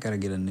 I gotta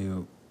get a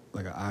new,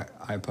 like an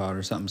iPod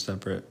or something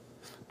separate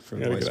for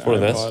You gotta voice get For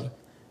an this? iPod.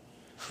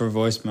 for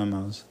voice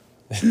memos.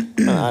 An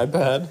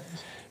iPad.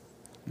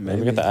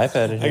 Maybe get the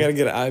iPad in I here. gotta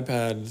get an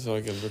iPad so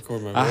I can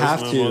record my voice I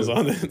have memos to.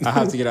 on it. I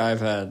have to get an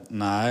iPad.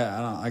 No,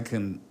 I don't. I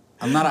can.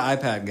 I'm not an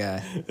iPad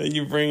guy.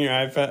 You bring your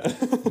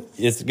iPad.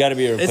 It's got to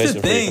be a It's a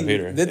replacement for your thing.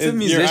 computer. That's a Your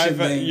musician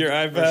iPad, thing. your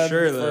iPad for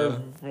sure, for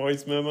though.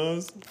 voice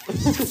memos.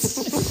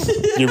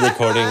 You're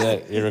recording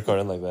that. You're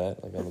recording like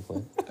that, like on the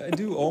plane. I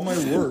do all my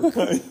work.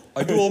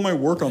 I do all my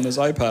work on this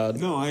iPad.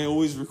 No, I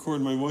always record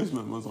my voice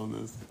memos on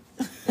this.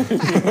 So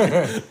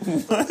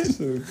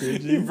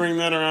cringy. You bring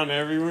that around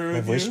everywhere My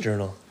with voice you?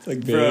 journal. It's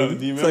like big. Bro,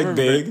 do you It's like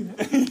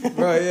remember big.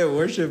 Bro, yeah,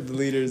 worship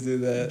leaders do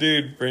that.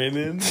 Dude,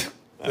 Brandon.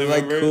 They're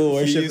like cool he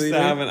worship used leader.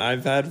 to have an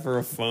iPad for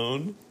a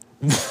phone.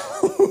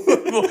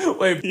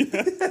 Wait, dude,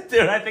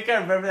 I think I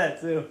remember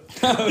that too.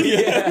 Oh,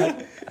 yeah.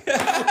 He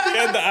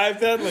had the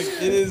iPad like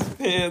in his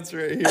pants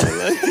right here.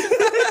 Like,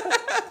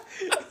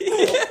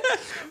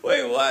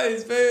 Wait, why?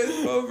 His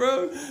paying phone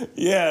broke?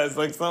 yeah, it's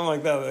like something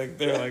like that. Like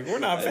they're like, we're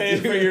not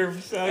paying for your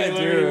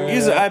cellular. remember.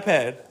 Use an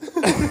iPad.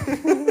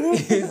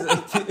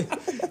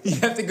 You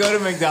have to go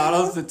to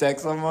McDonald's to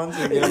text someone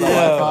to get on the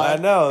Yeah, Wi-Fi. I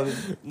know.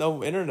 There's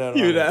no internet.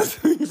 He on would it.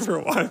 ask me for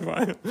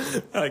Wi-Fi,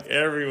 like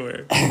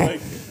everywhere.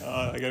 Like,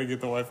 I gotta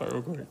get the Wi-Fi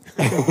real quick.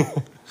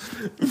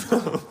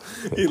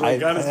 He like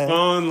got his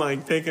phone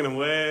like taken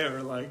away,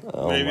 or like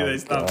Oh maybe my they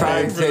stopped God.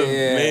 paying for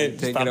the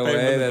Take stopped it paying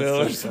away. for the bill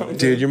or That's so something.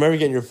 Dude, you remember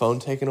getting your phone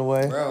taken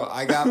away? Bro,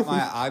 I got my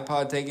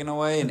iPod taken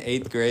away in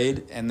 8th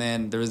grade, and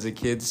then there was a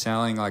kid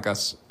selling like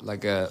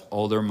a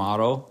older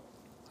model,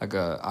 like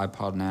a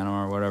iPod Nano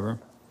or whatever,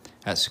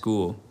 at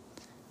school,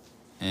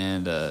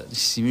 and you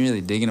see me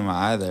really digging in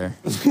my eye there,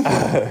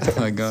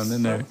 like going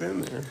in there. Stuck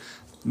in there.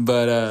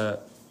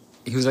 But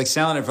he was like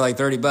selling it for like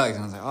 $30, and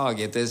I was like, oh, I'll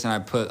get this, and I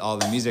put all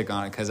the music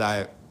on it because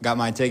I got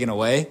mine taken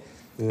away,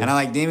 and I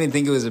like didn't even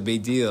think it was a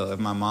big deal. If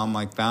my mom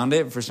like found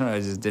it, for some reason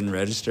I just didn't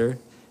register.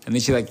 And then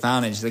she like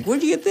found it. And she's like,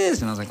 "Where'd you get this?"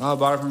 And I was like, "Oh, I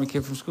bought it from a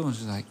kid from school." And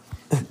she's like,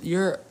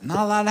 "You're not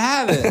allowed to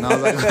have it." And I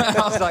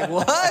was like,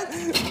 "What?"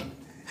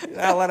 You're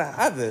not allowed to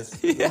have this.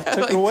 Yeah,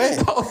 Took it away.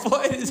 The whole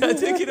point is I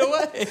took it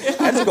away.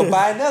 I just go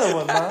buy another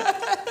one, Mom.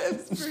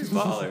 It's pretty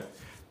smaller.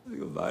 Let's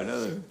go buy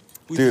another.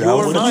 With Dude, your I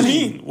was- What do money.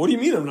 you mean? What do you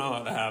mean I'm not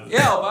allowed to have it?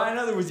 Yeah, I'll buy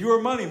another with your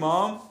money,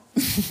 Mom.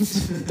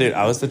 Dude,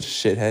 I was such a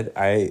shithead.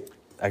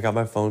 I got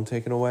my phone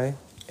taken away,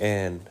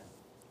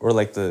 or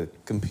like the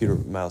computer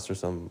mouse or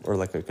something, or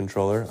like a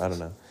controller. I don't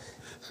know.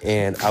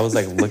 And I was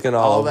like looking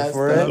all All over that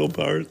for stuff. Little it.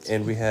 parts.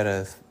 And we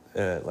had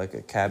like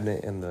a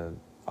cabinet in the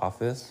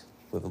office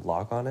with a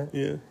lock on it.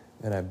 Yeah.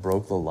 And I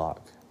broke the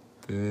lock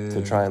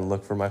to try and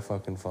look for my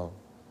fucking phone.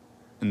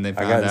 And they I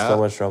found got in out. so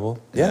much trouble.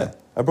 Yeah,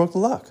 I broke the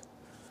lock.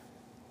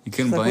 You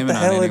couldn't It's like, blame what it the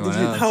on hell, like, anyone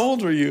did you- else. How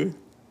old were you?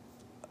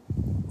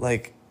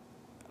 Like,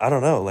 I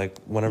don't know. Like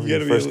whenever You you,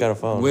 gotta first be- got a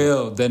phone.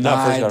 Will, Not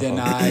deny, first got a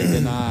phone.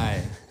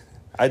 deny.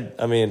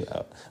 I mean,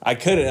 I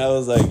couldn't. I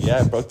was like, yeah,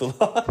 I broke the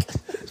lock.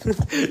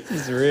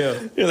 It's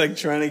real. You're like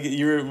trying to get.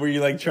 Were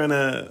you like trying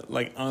to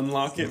like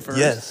unlock it first?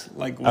 Yes.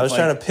 Like I was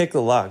trying to pick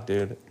the lock,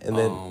 dude, and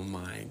then Oh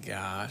my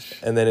gosh.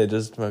 it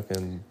just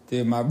fucking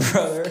Dude, my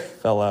brother,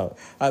 fell out.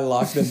 I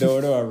locked the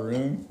door to our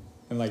room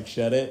and like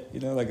shut it, you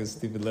know, like a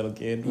stupid little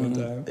kid one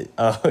time.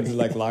 Oh, He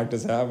like locked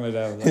us out. My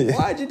dad was like,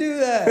 "Why'd you do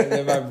that?" And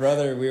then my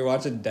brother, we were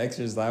watching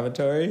Dexter's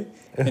Laboratory,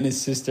 and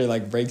his sister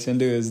like breaks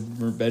into his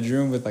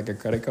bedroom with like a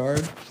credit card.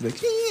 She's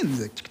like, and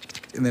he's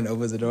like, and then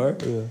opens the door.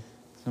 Yeah.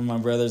 So my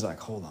brother's like,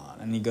 "Hold on,"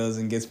 and he goes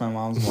and gets my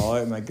mom's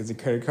wallet and like gets a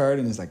credit card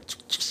and he's like,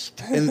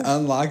 and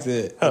unlocks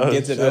it and Oh,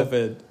 gets it shit.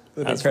 open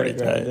with That's a credit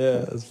pretty card. tight. Yeah.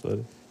 That's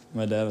funny.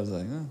 My dad was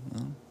like, "Oh,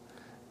 well,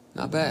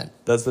 Not bad.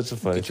 That's such a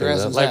funny Get your thing.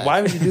 ass Like, inside.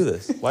 why would you do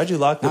this? Why'd you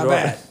lock the not door?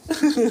 bad."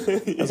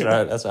 That's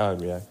right. That's how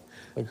I'd react.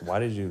 Like, why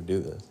did you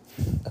do this?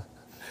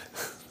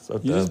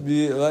 So You dumb. just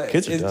be like,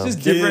 Kids are it's dumb.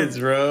 just different, Kids,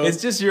 bro.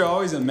 It's just you're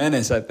always a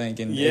menace, I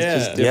think, and Yeah.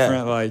 it's just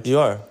different. Like you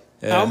are.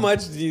 yeah. How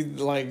much do you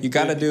like? You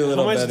gotta do a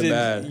little How much bit of did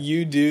bad.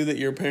 you do that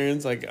your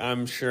parents like?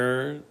 I'm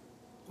sure,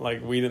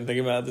 like we didn't think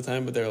about it at the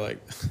time, but they're like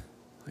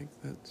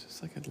that's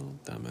just like a little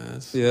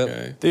dumbass. Yep.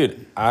 Okay.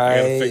 Dude,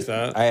 gotta fix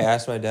that. I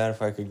asked my dad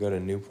if I could go to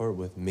Newport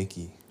with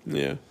Mickey,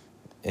 Yeah.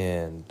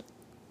 and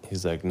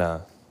he's like, "Nah,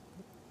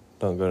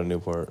 don't go to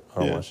Newport. I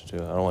don't Yeah. want you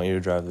to. I don't want you to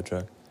drive the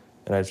truck."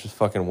 And I just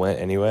fucking went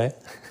anyway.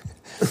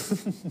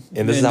 and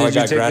And this is how I did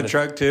you got take grounded. the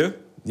truck too?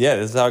 Yeah,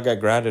 this is how I got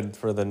grounded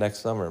for the next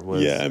summer.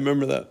 Was Yeah, I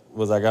remember that.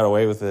 I got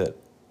away with it,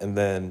 and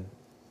then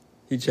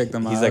He checked the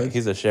he's mileage.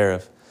 he's a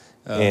sheriff,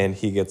 Oh. and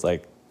he gets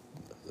like,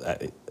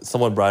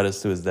 someone brought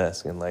us to his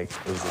desk, and like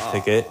it was a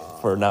ticket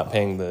for not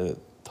paying the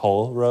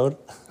toll road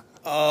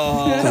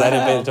Oh, because I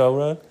didn't pay the toll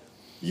road.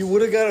 you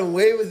would have got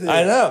away with it.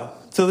 I know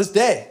to this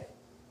day.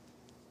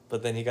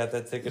 But then he got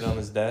that ticket on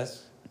his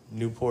desk,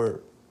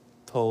 Newport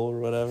toll or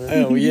whatever.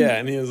 Oh yeah,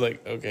 and he was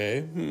like,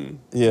 okay,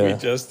 Yeah.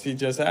 he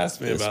just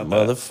asked me This about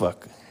that.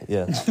 motherfucker.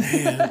 Yeah,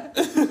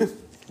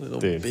 Little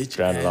dude, bitch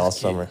grounded ass all kid.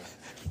 summer.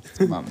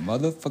 My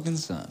motherfucking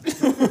son.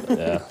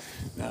 Yeah,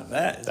 Now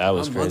that is That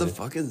was my crazy.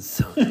 motherfucking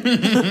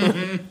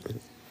son.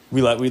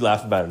 we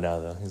laugh about it now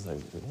though. He's like,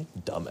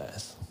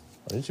 dumbass.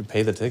 Why didn't you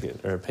pay the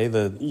ticket or pay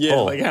the Yeah,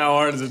 toll? like how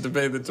hard is it to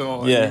pay the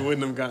toll? And Yeah. you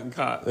wouldn't have gotten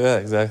caught. Yeah,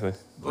 exactly.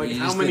 Well, Like you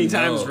how just many didn't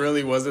times know.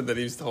 really was it that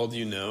he's told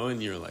you no,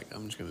 and you were like,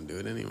 I'm just gonna do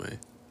it anyway.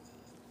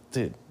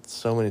 Dude,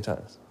 so many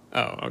times.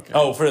 Oh, okay.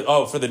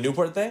 For the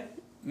Newport thing?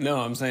 no,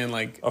 I'm saying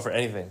like, Oh, for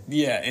anything.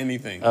 yeah,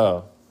 anything.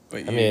 Oh,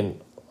 But I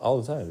mean,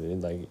 all the time,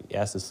 dude. Like, you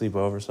asked to sleep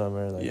over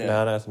somewhere. Like, Yeah.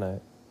 no, not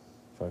tonight.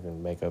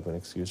 Fucking make up an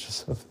excuse or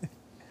something.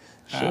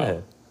 How?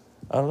 Shit.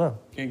 I don't know.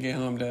 Can't get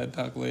home, Dad.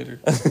 Talk later.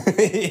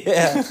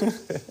 Yeah.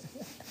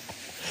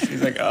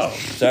 He's like, oh,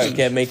 Sorry,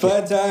 can't make it.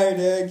 Flat tire,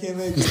 Dad. Can't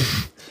make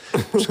it.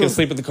 Just gonna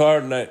sleep in the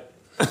car tonight.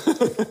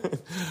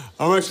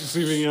 I'm actually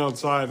sleeping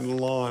outside in the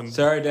lawn.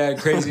 Sorry, Dad.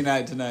 Crazy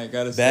night tonight.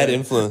 Gotta Bad say.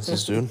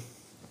 influences, dude.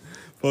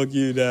 Fuck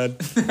you,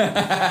 Dad.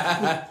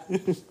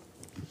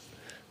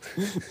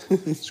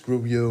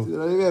 Screw you. Dude,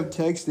 I didn't even have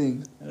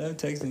texting. I didn't have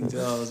texting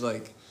until I was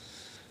like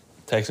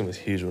Texting was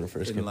huge when it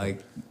first in came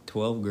like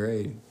 12th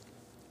grade.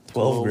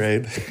 12th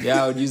grade.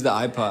 Yeah, I would use the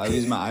iPod. I would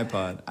use my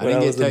iPod. I When I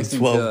didn't was get in texting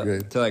 12th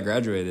grade. till I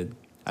graduated.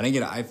 I didn't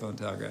get an iPhone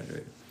until I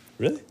graduated.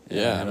 Really?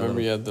 Yeah, I had a remember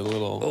little- you had the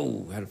little.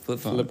 Oh, I had a flip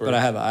phone. Flipper. But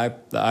I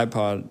had the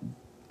iPod.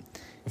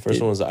 The first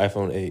one was the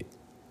iPhone 8.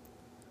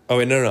 Oh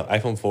wait, no,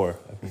 iPhone 4.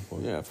 iPhone 4.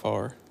 Yeah,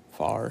 far.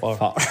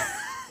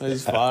 That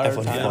is far.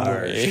 iPhone Time 4.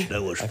 away.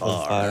 That was iPhone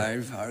far.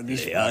 5. Far. The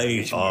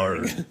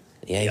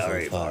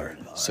iPhone 4.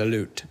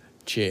 Salute.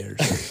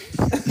 Cheers.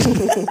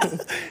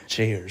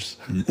 Cheers.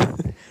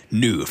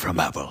 New from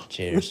Apple.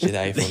 Cheers to the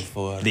iPhone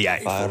 4. The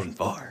 5. iPhone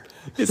 4.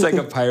 It's like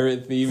a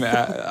pirate theme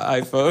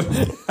iPhone.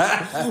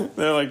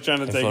 They're like trying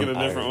to take it a iPhone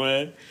different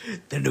way.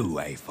 The new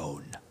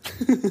iPhone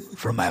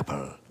from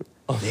Apple.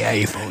 The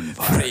iPhone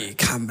 4. 3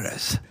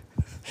 cameras.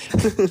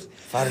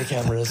 5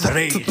 cameras.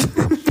 3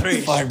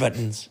 5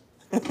 buttons.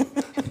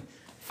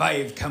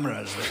 5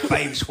 cameras with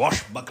 5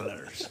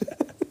 swashbucklers.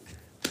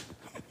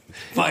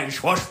 5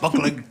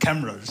 swashbuckling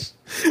cameras.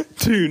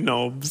 2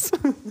 knobs.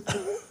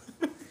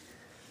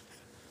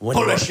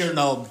 Polish your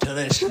knob to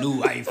this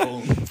new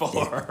iPhone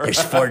 4.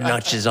 There's 4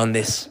 notches on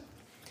this.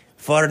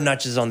 4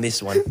 notches on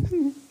this one.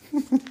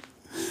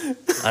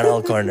 On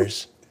all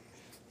corners.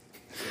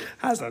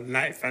 Has a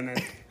knife in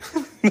it.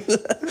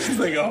 It's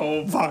like a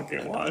whole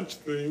pocket watch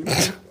thing.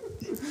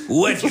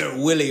 Wet your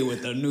willy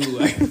with the new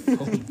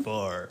iPhone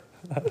 4.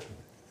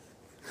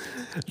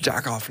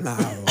 Jack off now.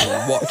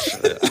 Watch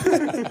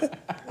it.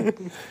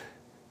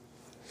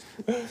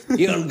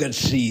 You'll get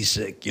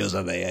seasick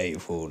using the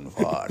iPhone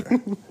 4.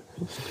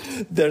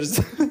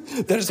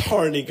 There's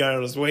horny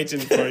girls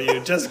waiting for you.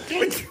 Just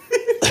click.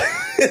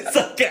 It's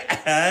like an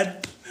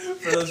ad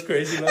for those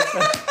crazy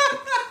websites.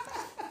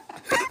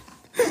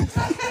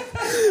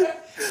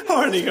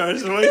 Horny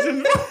girls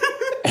waiting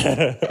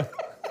for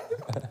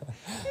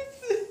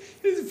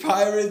It's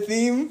pirate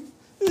theme.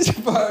 It's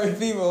pirate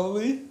theme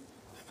only.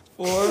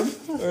 Form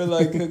or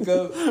like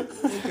hookup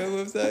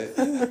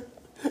website.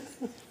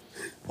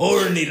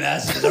 Horny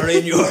lasses are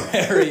in your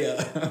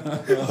area.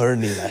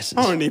 Horny lasses.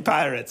 horny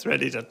pirates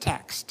ready to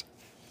text.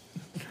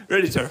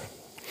 Ready to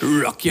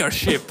rock your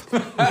ship.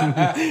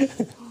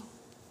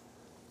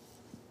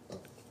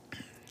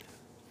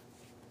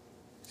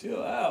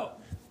 Chill out.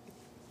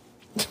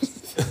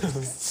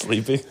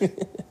 Sleeping.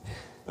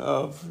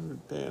 Oh,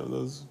 damn,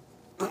 those.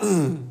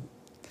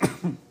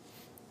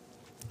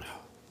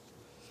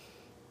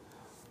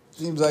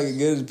 Seems like a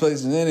good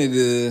place as any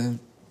to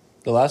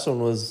The last one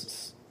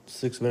was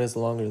 6 minutes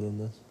longer than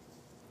this.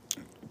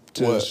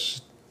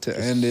 just to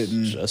end it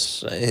and Just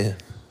saying.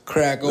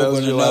 crack That was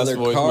open your last another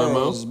voice memo?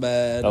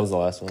 Carlsbad. That was the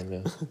last one,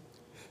 yeah.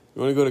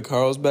 You want to go to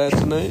Carlsbad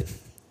tonight?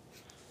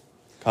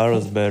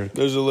 Carlsberg.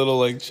 There's a little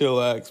like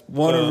chillax.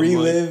 Wanna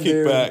relive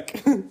your-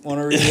 kickback?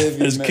 Want to relive your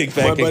There's me-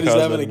 kickback My in buddy's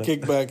having a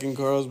Carlsbad. kickback in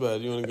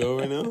Carlsbad. You want to go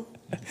right now?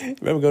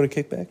 Remember going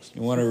to kickbacks?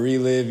 You want to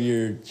relive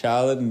your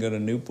childhood and go to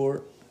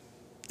Newport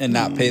and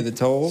not pay the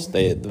toll?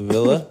 Stay at the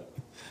villa. It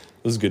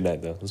was a good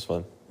night, though. It was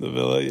fun. The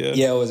villa, yeah.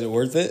 Yeah, was it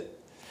worth it?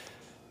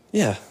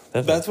 Yeah.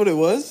 That's what it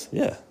was?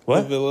 Yeah. The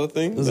What? villa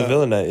thing? It was a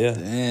villa night, yeah.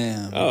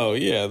 Damn. Oh,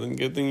 yeah. Then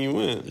good thing you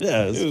went.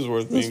 Yeah. It was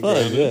worth it was being fun,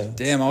 grounded. yeah.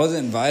 Damn, I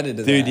wasn't invited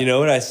to that. Dude, you know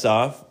what I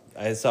saw?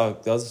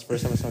 That was the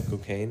first time I saw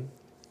cocaine.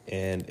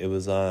 And it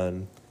was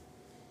on,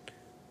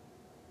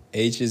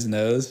 H's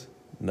nose.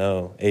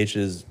 no,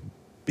 H's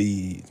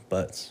B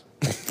butts.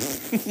 You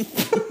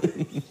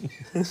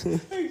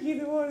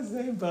don't want to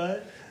say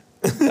butt.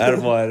 I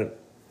don't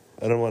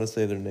want to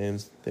say their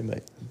names.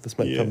 This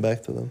might Yeah. come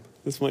back to them.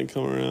 This might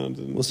come around.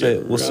 And We'll say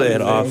get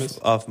it around famous.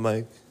 off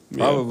mic. Yeah.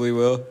 Probably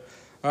will.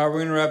 All right, we're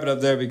going to wrap it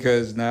up there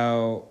because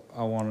now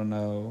I want to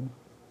know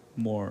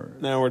more.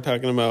 Now we're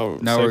talking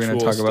about Now we're going to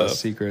sexual talk about stuff.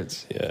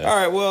 secrets. Yeah. All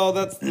right, well,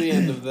 that's the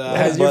end of that.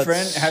 Have you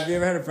Butts.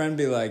 ever had a friend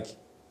be like,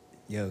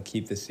 yo,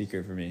 keep this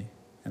secret for me?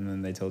 And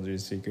then they told you a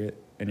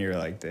secret and you're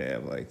like,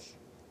 damn, like,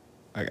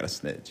 I got to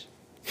snitch.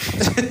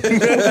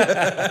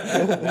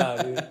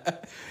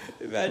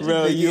 Imagine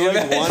Bro, you, like,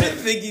 imagine want it-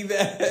 thinking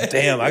that.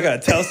 Damn, I gotta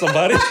tell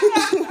somebody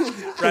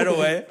right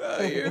away.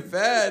 Oh, you're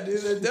bad,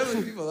 dude. There's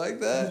definitely people like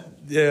that.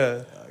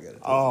 Yeah.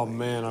 Oh,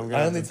 man, I'm I going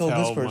to only have to told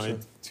this tell my person.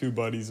 2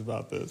 buddies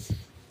about this.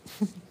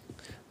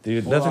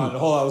 Dude, Hold nothing on,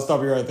 I'll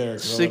stop you right there.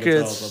 'cause I wanna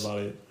tell Secrets.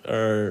 somebody.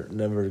 are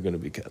never gonna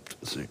be kept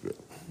a secret.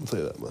 I'll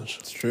say that much.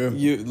 It's true.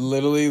 You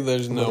literally,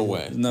 there's no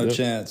way. No Yep.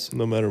 chance.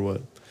 No matter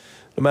what.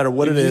 No matter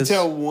what if it you is.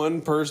 tell one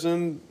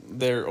person,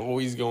 they're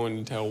always going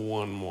to tell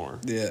one more.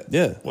 Yeah.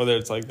 Yeah. Whether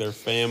it's like their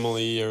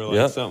family or like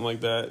Yep. something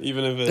like that.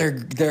 Even if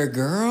Their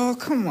girl?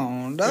 Come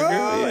on, dog. girl-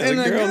 yeah, and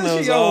the girl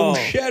knows she all.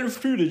 shattered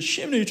through the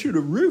chimney to the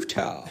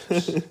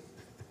rooftops.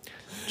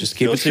 Just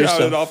keep you'll it to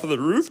shout it yourself. off of the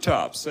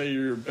rooftop, say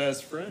you're your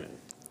best friend.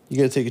 You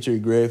gotta take it to your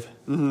grave.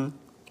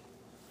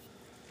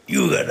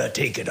 You gotta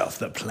take it off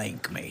the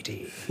plank,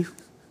 matey.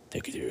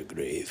 Take it to your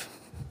grave.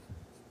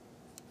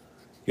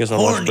 You guys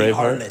wanna watch Horny Braveheart?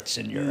 harlots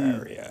in your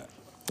area.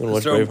 Wanna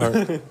watch So-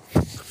 Braveheart?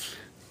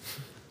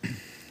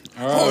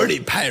 Horny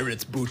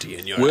pirates booty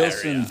in your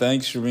Wilson, area.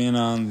 thanks for being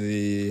on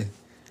the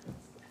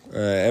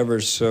ever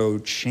so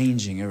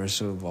changing, ever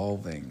so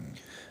evolving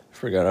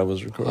Forgot I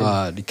was recording.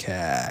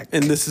 podcast.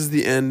 And this is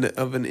the end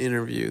of an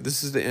interview.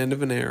 This is the end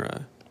of an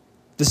era.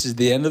 This is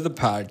the end of the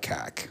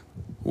podcast.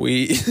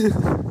 We.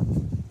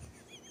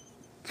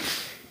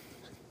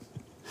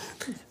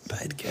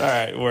 Podcast. All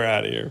right, we're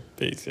out of here.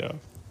 Peace, y'all.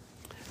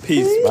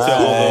 Peace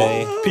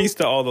Bye. peace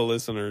to all the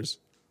listeners.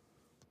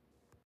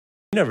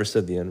 You never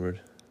said the N-word.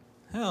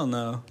 Hell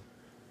no.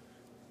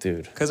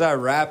 Dude. Because I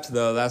rapped,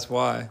 though. That's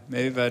why.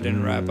 Maybe if I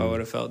didn't rap, I would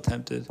have felt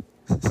tempted.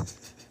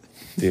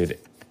 Dude.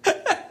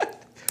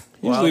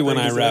 Usually when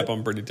I thing is rap, that-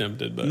 I'm pretty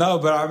tempted. But No,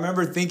 but I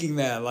remember thinking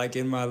that, like,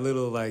 in my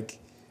little, like,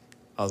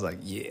 I was like,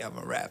 yeah, I'm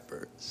a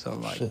rapper. So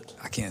I'm like, Shit.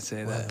 I can't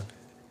say that.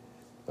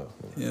 Oh,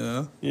 You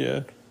know?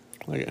 yeah,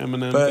 like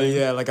Eminem. But thing.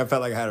 yeah, like, I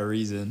felt like I had a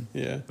reason,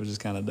 yeah. which is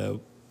kind of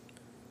dope.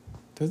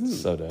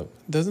 Doesn't dope.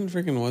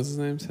 freaking what's his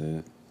name say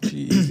it?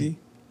 G-Eazy?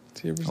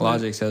 Does he ever say it?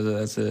 Logic says it.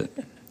 That's it.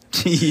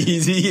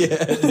 Easy,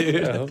 yeah,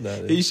 dude. I hope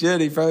not. He should.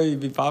 He'd probably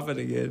be popping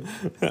again.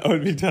 That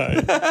would be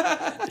tight.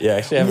 Yeah,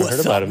 actually, I haven't heard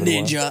about him in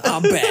a while.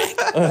 I'm back.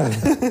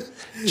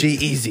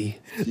 G-Eazy.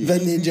 The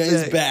ninja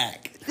is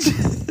back.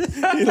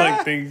 He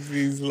like thinks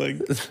he's like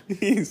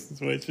he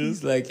switches.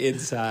 He's like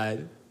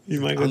inside. He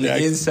Michael On the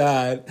Jackson.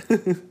 inside.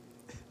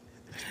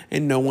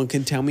 And no one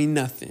can tell me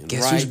nothing.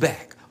 Guess right? who's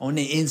back? On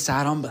the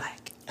inside, I'm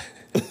black.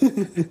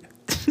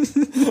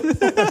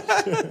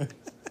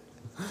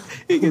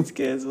 He gets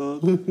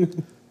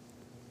canceled.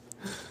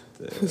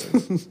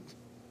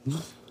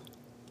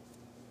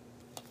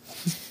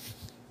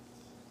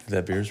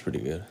 That beer's pretty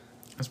good.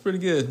 That's pretty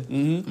good.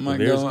 Mm-hmm. I might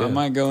The beer's go. I good.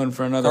 might go in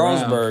for another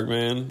round. Carlsberg,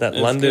 man. That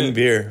It's London good.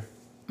 beer.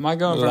 I might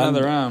go in for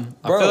another round.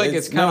 I Bro, feel like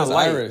it's kind of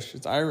light. Irish.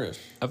 It's Irish.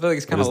 I feel like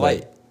it's It kind of is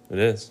light. It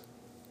is.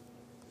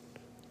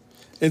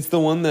 It's the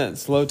one that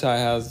Slow Tie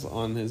has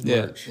on his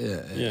Yeah, merch.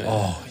 yeah. Yeah.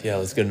 Oh, yeah,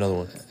 let's get another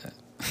one.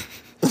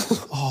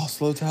 Oh,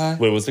 Slow Tie.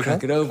 Wait, what's it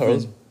Crack called? it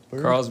open.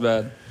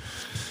 Carlsbad.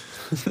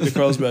 The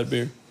Carlsbad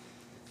beer.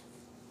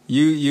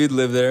 You'd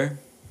live there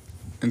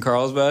in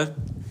Carlsbad?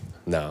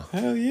 No.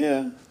 Hell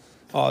yeah.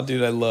 Oh,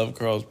 dude, I love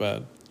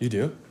Carlsbad. You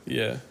do?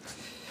 Yeah.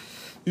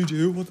 You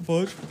do? What the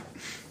fuck?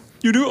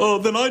 You do? Oh,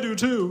 then I do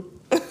too.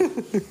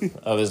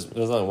 Oh, there's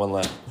only one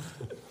left.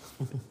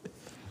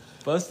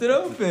 Bust it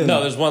open.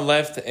 No, there's one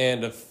left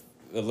and a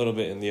little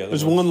bit in the other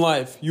There's one. one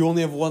life. You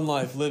only have one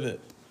life. Live it.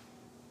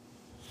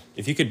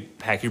 If you could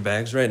pack your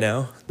bags right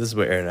now, this is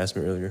what Aaron asked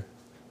me earlier.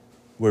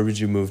 Where would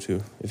you move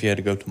to if you had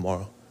to go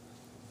tomorrow?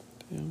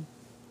 Damn.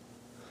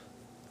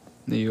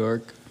 New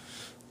York.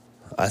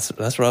 That's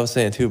what I was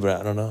saying too, but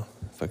I don't know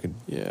if I could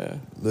Yeah.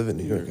 live in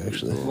New York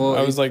actually. Well,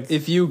 I was like-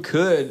 if you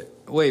could.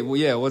 Wait, well,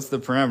 yeah. What's the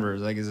parameters?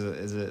 Like, is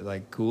it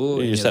like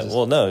cool? You just have,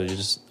 well, no, you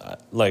just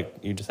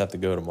have to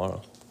go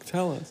tomorrow.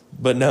 Tell us.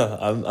 But no,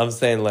 I'm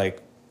saying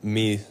like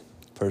me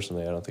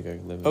personally, I don't think I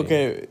could live in New York.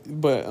 Okay,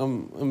 but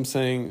I'm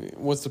saying,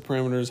 what's the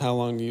parameters? How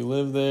long do you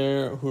live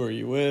there? Who are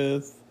you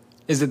with?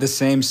 Is it the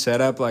same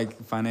setup,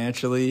 like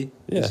financially?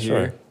 Yeah, as sure.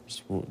 here?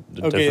 Just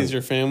Okay, is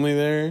your family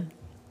there?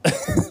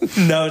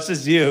 No, it's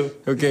just you.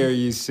 Okay, are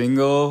you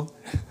single?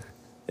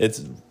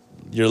 It's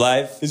your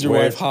life. Is your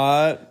where- wife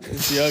hot?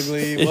 Is she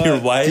ugly? What? Your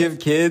Do wife. you have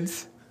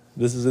kids?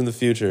 This is in the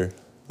future.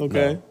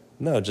 Okay.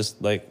 No,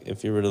 just like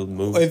if you were to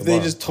move. If they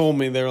tomorrow. just told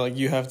me, they were like,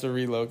 you have to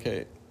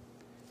relocate.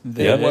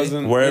 They It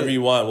wasn't- wherever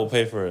you want, we'll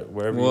pay for it.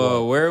 Wherever you Whoa,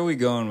 want. where are we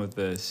going with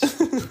this?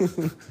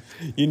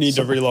 You need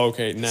to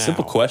relocate now.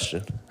 Simple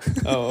question.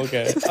 Oh,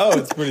 okay. Oh,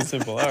 it's pretty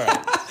simple. All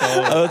right.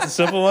 Oh, it's a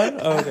simple one.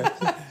 Oh, okay.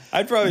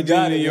 I'd probably do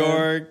got New it, man.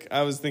 York.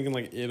 I was thinking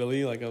like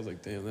Italy. Like I was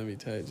like, damn, that'd be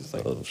tight. Just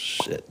like Oh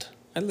shit.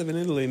 I live in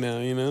Italy now,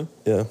 you know.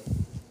 Yeah.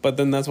 But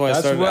then that's why I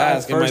That's started what to I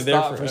ask, am I first there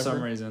thought forever? for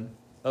some reason.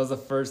 That was the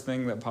first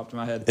thing that popped in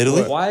my head.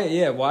 Italy? Why?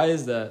 Yeah. Why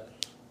is that?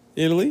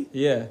 Italy?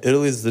 Yeah.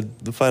 Italy's the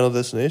final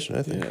destination,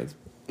 I think. Yeah,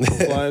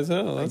 it's fly as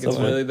hell. Like That's it's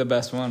all. really the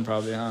best one,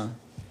 probably, huh?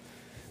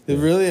 It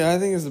really, I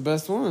think, is the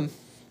best one.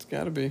 It's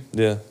got to be.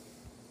 Yeah.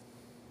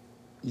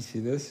 You see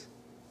this?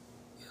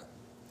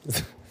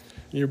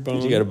 Your bone.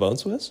 Did you get a bone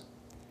Swiss?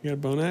 You got a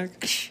bone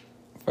act?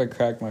 If I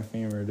crack my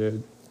femur,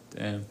 dude.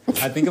 Damn.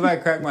 I think if I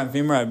cracked my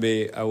femur,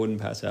 I wouldn't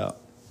pass out.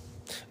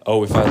 Oh,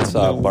 we finally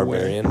saw No way.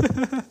 Barbarian.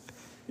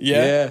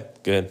 Yeah.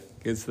 Good.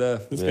 Good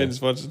stuff. This Yeah. guy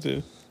just watched it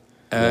too.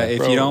 If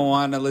Bro. you don't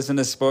want to listen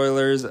to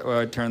spoilers,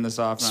 or turn this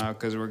off now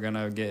because we're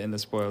gonna get into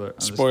spoiler.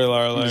 Spoiler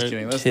I'm alert. just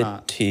kidding. Let's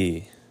not.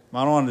 Titty.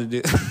 I don't want to do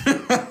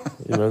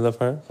You remember that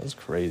part? That was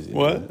crazy.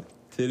 What? dude.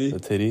 titty. The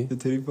titty The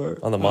titty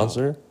part. on the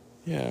monster.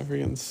 Yeah,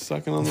 freaking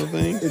sucking on the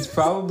thing. It's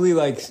probably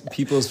like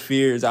people's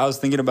fears. I was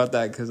thinking about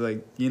that because,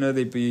 like, you know,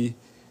 they be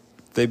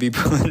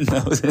putting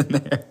those in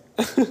there.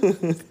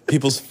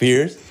 People's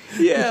fears.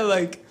 Yeah,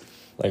 like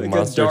Like a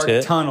monster dark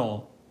tit.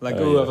 tunnel. Like,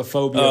 Oh, ooh, I yeah. have a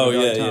phobia Oh, of a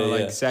dark yeah, tunnel. yeah,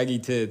 Like yeah. saggy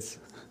tits.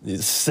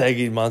 These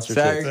saggy monster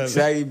tits.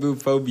 Saggy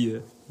boob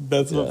phobia.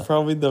 That's Yeah. what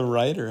probably the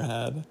writer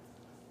had.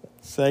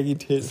 Saggy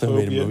tit They made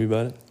a phobia. movie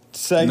about it.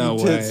 Saggy No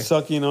tit way.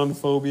 sucking on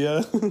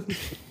phobia.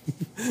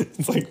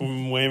 It's like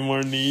way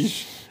more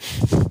niche.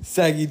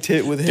 Saggy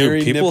tit with hairy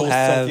Dude, people nipples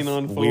have sucking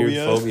on weird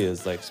phobia.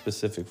 phobias, like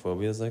specific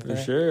phobias like For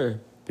that. sure.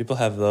 People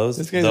have those.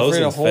 This guy's those afraid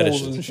and of holes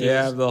fetishes. and shit.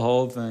 Yeah, the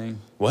whole thing.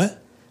 What?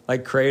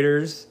 Like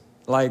craters,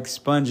 like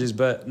sponges,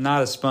 but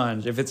not a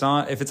sponge. If it's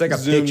like a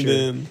Zoomed picture.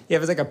 in. Yeah,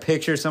 if it's like a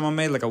picture someone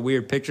made, like a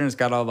weird picture, and it's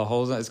got all the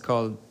holes in it, it's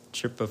called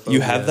trypophobia.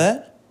 You have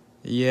that?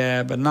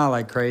 Yeah, but not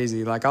like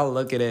crazy. Like I'll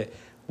look at it.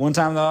 One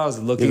time though, I was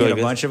looking go at a like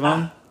this? bunch of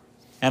them.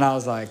 And I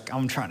was like,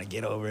 I'm trying to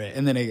get over it.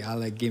 And then I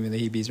like gave me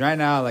the heebies. Right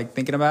now, like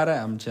thinking about it,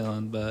 I'm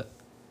chilling. But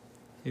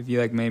if you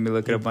like made me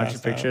look at a bunch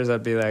of pictures,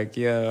 I'd be like,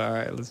 yo, all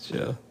right, let's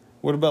chill.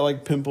 What about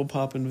like pimple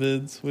popping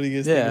vids? What do you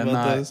guys think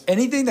about those?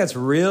 Anything that's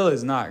real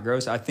is not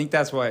gross. I think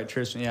that's why it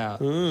trips me out.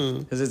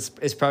 Because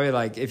it's probably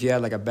like if you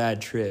had like a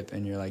bad trip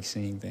and you're like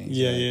seeing things.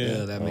 Yeah, like,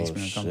 yeah. That makes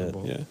me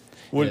uncomfortable. Yeah.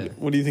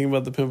 What do you think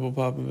about the pimple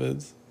popping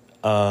vids?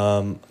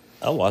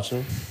 I'll watch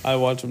them. I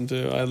watch them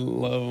too. I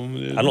love them,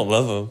 dude. I don't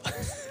love them.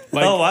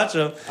 Like, I'll watch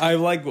them. I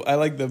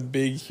like the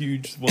big,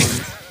 huge ones.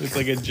 It's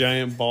like a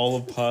giant ball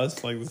of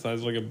pus, like the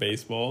size of like a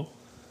baseball.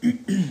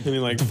 And he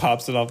like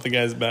pops it off the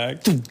guy's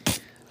back.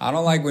 I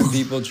don't like when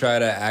people try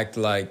to act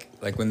like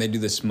when they do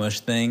the smush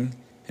thing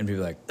and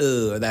people are like,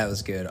 "Oh, that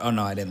was good." Oh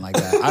no, I didn't like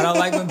that. I don't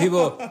like when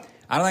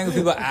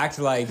people act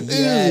like,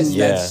 "Yes,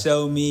 that's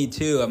so me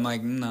too." I'm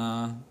like,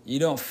 "Nah, you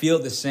don't feel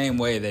the same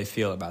way they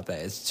feel about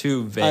that. It's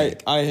too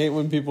vague." I hate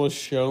when people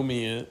show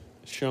me a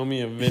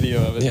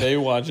video of it. They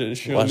watch it and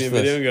show me a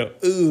video and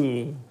go,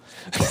 "Ooh."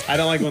 I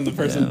don't like when the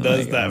person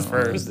does that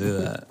first. Do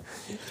that.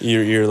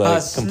 You're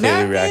like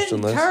completely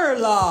reactionless.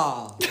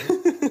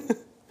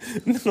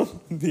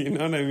 No, do you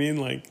know what I mean?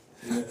 Like,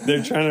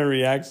 they're trying to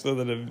react so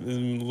that it is a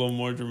little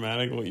more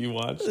dramatic what you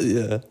watched.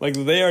 Yeah. Like,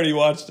 they already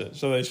watched it,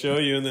 so they show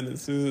you, and then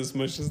as soon as it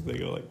smushes, they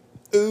go like,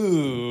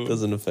 ooh.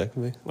 Doesn't affect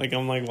me. Like,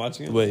 I'm like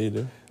watching it. The way you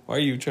do. Why are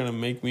you trying to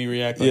make me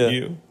react like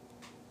you?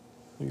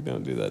 Like,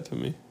 don't do that to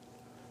me.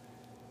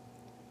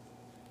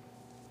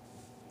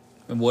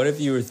 And what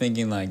if you were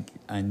thinking like,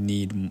 I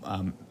need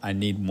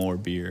more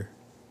beer?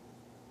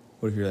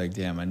 What if you're like,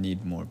 damn, I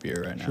need more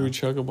beer right now? Should we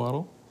chug a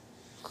bottle?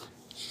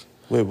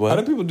 Wait, what? How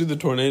do people do the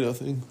tornado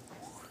thing?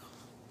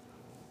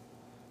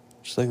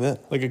 Just like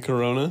that. Like a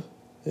Corona?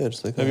 Yeah,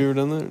 just like that. Have you ever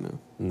done that or no?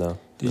 No.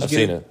 Did I've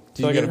seen it.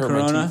 Did you get a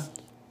Corona?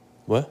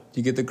 What? Did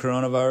you get the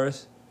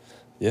coronavirus?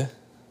 Yeah.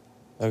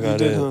 I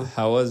got it. Huh?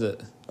 How was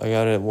it? I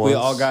got it once. We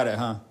all got it,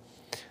 huh?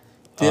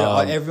 Did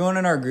everyone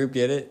in our group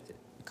get it?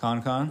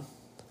 Con?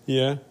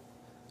 Yeah.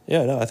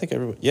 Yeah, no, I think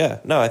everyone. Yeah,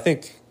 no, I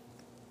think.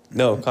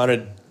 No,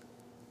 Connor.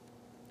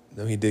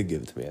 No, he did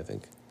give it to me, I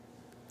think.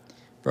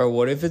 Bro,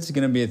 what if it's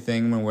going to be a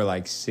thing when we're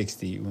like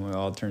 60, when we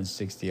all turn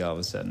 60, all of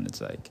a sudden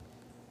it's like,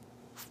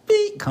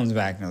 beep, comes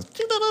back and goes,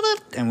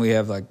 and we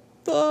have like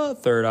the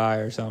third eye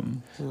or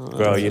something.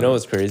 Bro, you know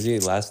what's crazy?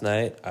 Last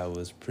night, I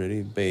was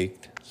pretty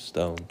baked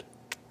stoned.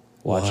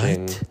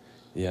 Watching,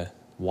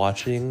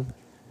 watching,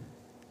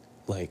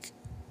 like,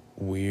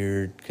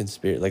 weird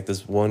like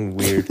this one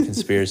weird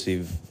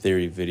conspiracy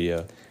theory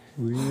video.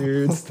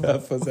 Weird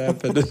stuff was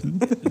happening.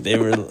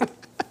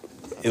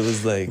 It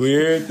was like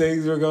weird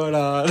things were going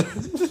on.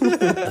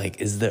 Like,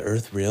 is the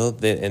Earth real?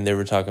 And they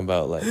were talking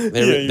about like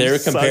they were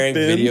comparing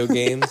video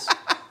games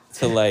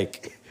to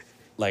like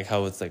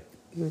how it's like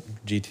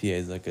GTA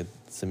is like a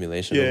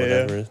simulation or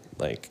whatever. Yeah.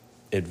 Like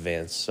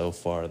advanced so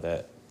far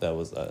that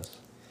was us.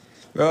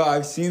 Bro,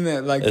 I've seen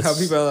that. Like how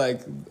people are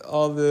like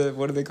all the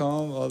what do they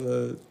call them? All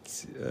the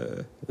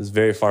it's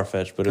very far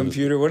fetched, but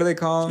computer. What do they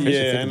call them?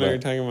 Yeah, I know what you're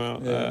talking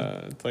about.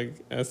 Yeah. It's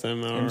like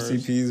SMR,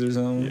 MCPs or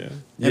something.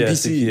 Yeah,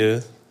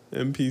 NPC.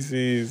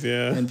 NPCs,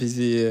 yeah.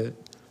 NPC,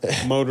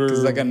 yeah. Motor.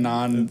 It's like a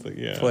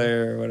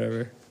non-player or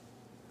whatever.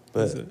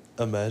 But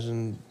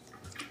imagine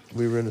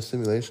we were in a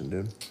simulation,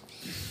 dude.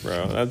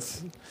 Bro,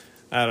 that's...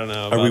 I don't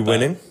know. Are we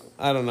winning?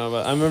 I don't know,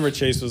 but I remember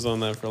Chase was on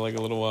that for like a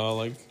little while.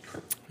 Like,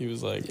 he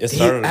was like...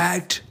 They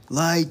act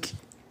like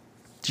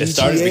GTA It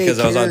started because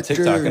I was on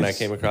TikTok and I characters.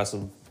 came across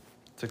some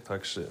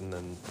TikTok shit and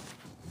then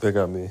they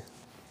got me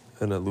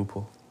in a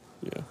loophole.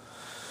 Yeah.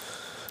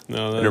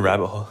 No, in a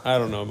rabbit hole. I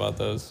don't know about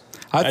those.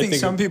 I think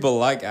some people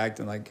like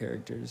acting like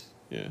characters.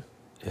 Yeah.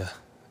 Yeah.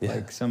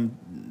 Like some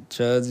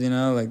chuds, you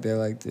know, like they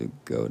like to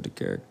go to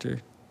character.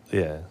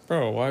 Yeah.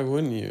 Bro, why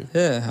wouldn't you?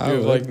 Yeah. You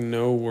have like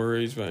no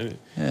worries about it.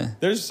 Yeah.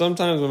 There's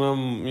sometimes when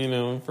I'm,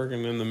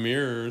 freaking in the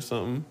mirror or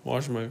something,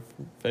 washing my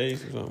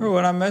face or something. Bro,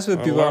 when I mess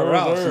with people at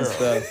Ralph's and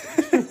stuff.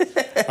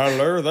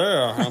 Hello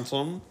there,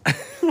 handsome.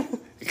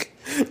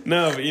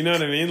 No, but you know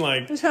what I mean?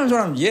 Like, there's times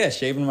when I'm,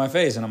 shaving my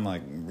face and I'm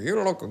like, you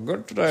look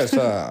good today,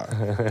 sir.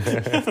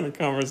 Having a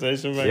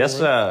conversation back yes,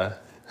 sir.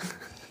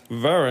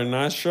 Very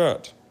nice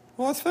shirt.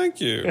 Well, thank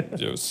you,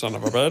 you son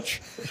of a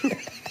bitch.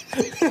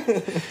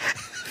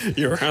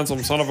 You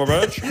handsome son of a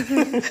bitch.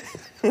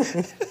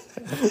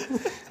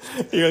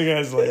 You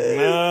guys like,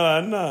 no,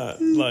 I'm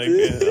not. Like,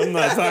 I'm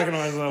not talking to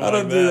myself I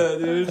don't do that,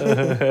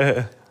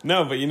 dude.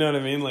 No, but you know what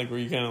I mean? Like, where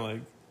you kind of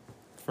like,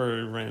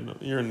 for random,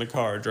 you're in the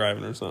car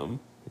driving or something.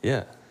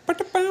 Yeah.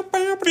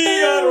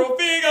 Figaro.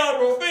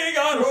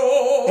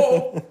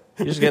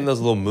 You're just getting those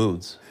little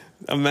moods.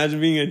 Imagine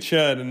being a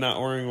chud and not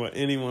worrying what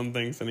anyone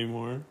thinks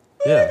anymore.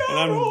 Yeah.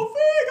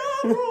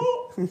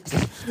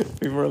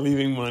 People are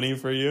leaving money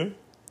for you.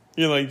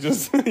 You're like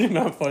you're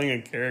not playing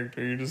a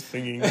character. You're just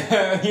singing.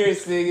 You're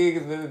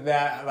singing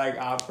that like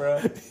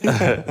opera. You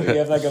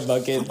have like a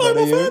bucket in front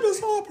of you.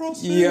 Famous opera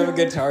singer. You have a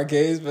guitar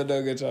case but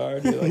no guitar.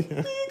 And you're like,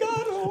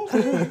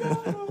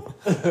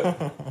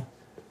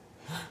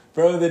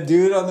 Bro, the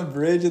dude on the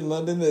bridge in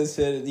London that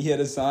said he had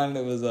a sign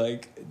that was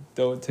like,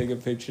 don't take a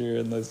picture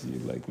unless you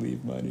like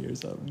leave money or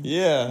something.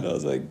 Yeah. And I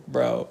was like,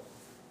 bro,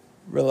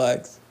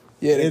 relax.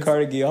 Yeah, in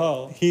Carnegie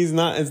Hall. He's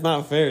not. It's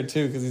not fair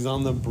too because he's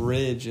on the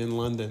bridge in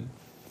London.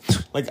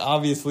 Like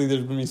obviously,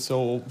 there's gonna be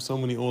so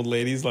many old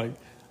ladies. Like,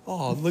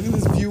 oh, look at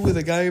this view with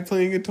a guy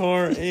playing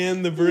guitar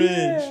and the bridge.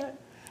 Yeah.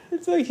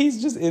 It's like he's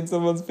just in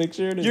someone's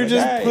picture. And You're like,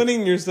 just hey.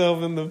 putting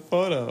yourself in the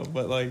photo,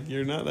 but like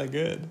you're not that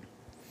good.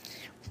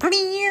 Don't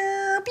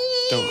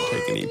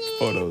take any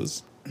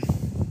photos.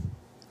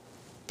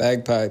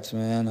 Bagpipes,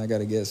 man. I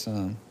gotta get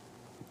some.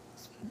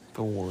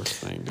 The worst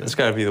thing. It's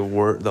got to be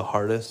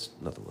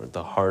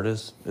the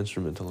hardest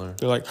instrument to learn.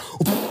 They're like,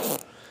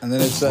 and then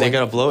it's like, they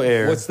got to blow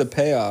air. What's the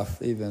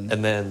payoff even?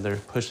 And then they're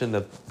pushing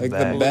the like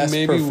bag. the best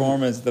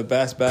performance, the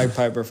best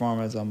bagpipe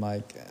performance. I'm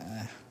like,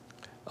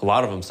 A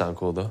lot of them sound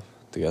cool though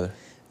together.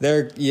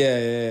 They're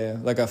yeah,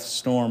 like a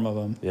storm of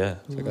them. Yeah,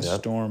 It's like a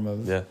storm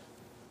of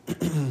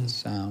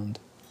sound.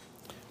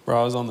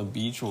 bro, I was on the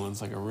beach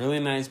once, like a really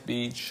nice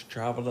beach.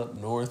 Traveled up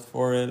north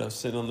for it. I was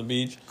sitting on the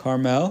beach.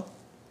 Carmel,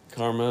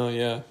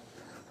 yeah.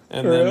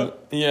 And For then real?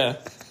 yeah,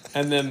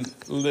 and then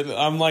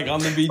I'm like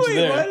on the beach Wait,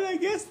 there. why did I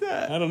guess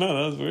that? I don't know.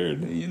 That was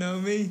weird. You know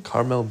me.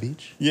 Carmel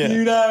Beach. Yeah,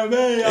 You know me.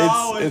 I It's-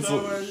 always it's-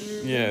 know where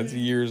you. yeah. It's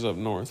years up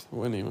north.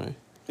 Well, anyway,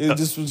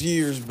 this was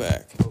years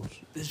back.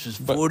 This was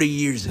 40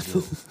 years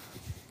ago.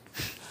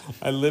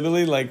 I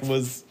literally like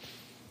was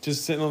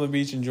just sitting on the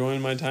beach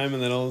enjoying my time,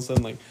 and then all of a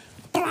sudden like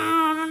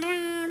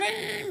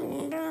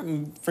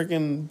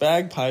freaking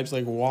bagpipes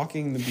like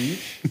walking the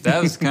beach.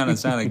 That was kind of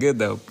sounded good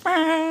though.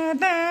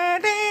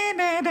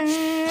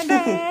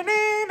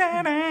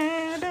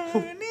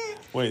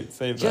 Wait,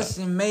 save that.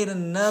 Justin made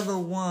another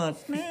one.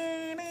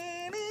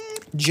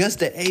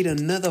 Just ate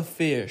another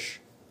fish.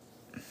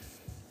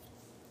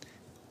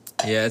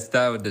 Yeah,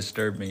 that would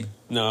disturb me.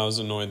 No, I was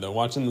annoyed though.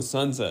 Watching the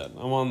sunset.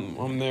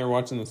 I'm there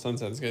watching the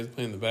sunset. This guy's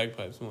playing the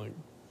bagpipes. I'm like,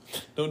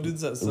 don't do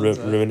that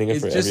sunset. Ruining it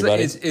It's for just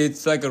everybody.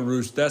 it's like a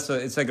rooster.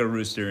 It's like a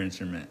rooster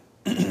instrument.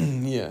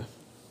 Yeah.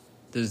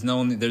 There's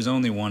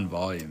only one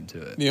volume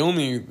to it. The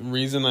only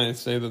reason I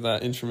say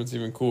that instrument's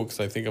even cool because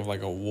I think of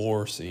like a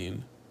war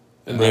scene,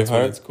 and that's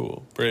when Braveheart? it's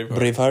cool. Braveheart.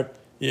 Braveheart.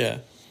 Yeah.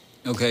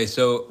 Okay,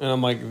 so And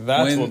I'm like,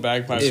 that's what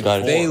bagpipes if are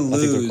Scottish. for. they I think they're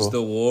lose cool.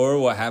 the war,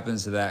 what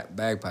happens to that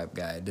bagpipe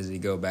guy? Does he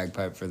go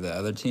bagpipe for the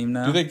other team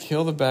now? Do they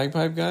kill the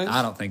bagpipe guys?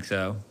 I don't think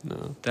so.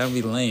 No. That would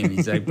be lame.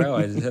 He's like, bro,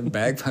 I just have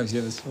bagpipes. You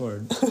have a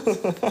sword.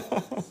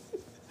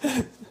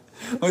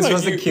 I'm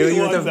supposed to kill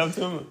you with walks a. up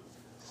to him.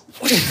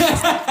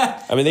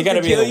 I mean, they got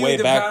to be in kill the you way with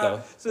the back power-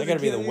 though. so They to got to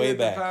be in kill the you way with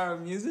back. The power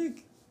of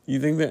music. You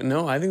think that?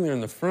 No, I think they're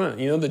in the front.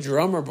 You know, the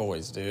drummer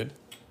boys, dude.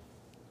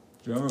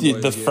 Drummer Dude,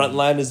 boys the are front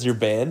line is your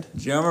band.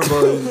 Drummer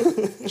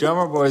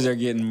boys are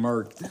getting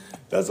murked.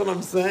 That's what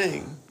I'm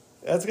saying.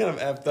 That's kind of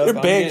effed up.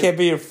 Your band can't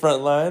be your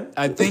front line.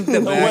 I think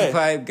the No way.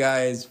 bagpipe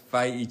guys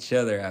fight each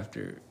other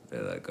after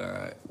they're like, all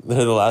right.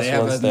 They're the last They have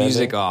one the standing.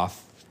 music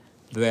off.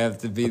 They have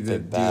to be But they do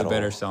the battle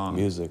better song.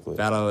 musically.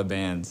 Battle of the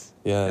bands.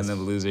 Yes. And then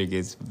the loser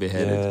gets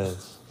beheaded.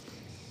 Yes.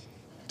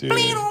 Dude.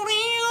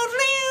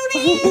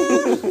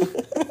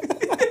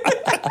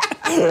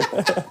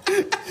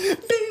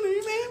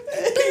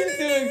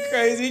 Doing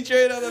crazy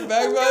train on the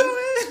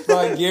bagpipe. Bro,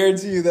 I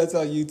guarantee you that's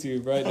on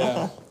YouTube right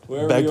now.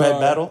 Wherever you Bagpipe are,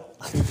 battle.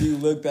 if you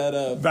look that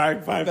up.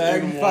 Bagpipe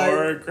in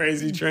war,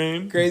 crazy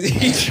train.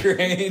 Crazy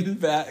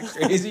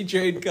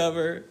train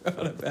cover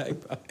on a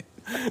bagpipe.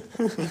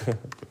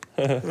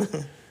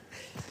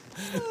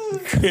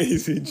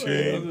 Crazy I'm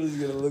train. just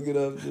gonna look it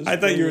up. just I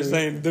thought you were for-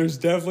 saying there's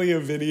definitely a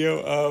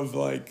video of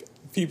like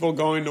people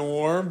going to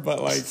war,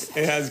 but like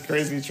it has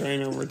crazy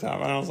train over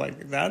top. And I was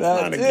like, that's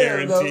not a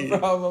guarantee. No,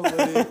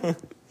 probably.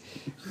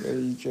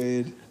 Crazy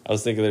train. I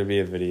was thinking there'd be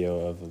a video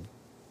of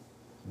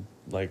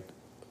like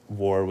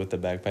war with the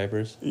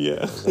bagpipers. Yeah.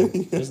 I was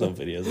like, there's no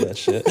videos of that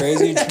shit.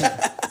 Crazy train.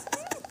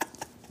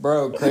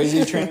 Bro,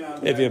 crazy train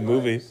on It'd be a bagpipes.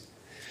 movie.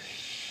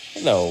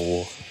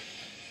 No.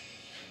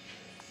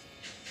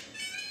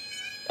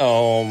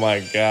 Oh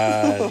my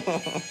god.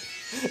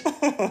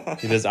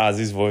 He does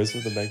Ozzy's voice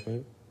with the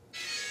bagpipe.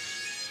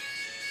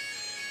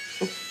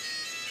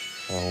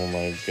 Oh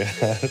my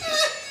god.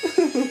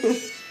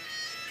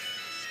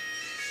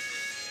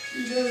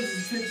 You know this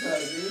is TikTok,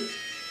 dude.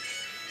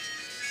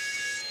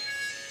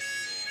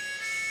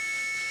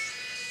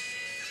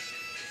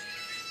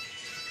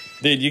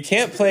 Dude, you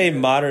can't play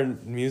modern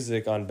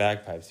music on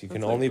bagpipes. You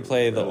can That's, only like,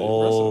 play the really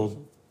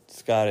old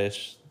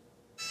Scottish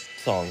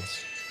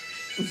songs.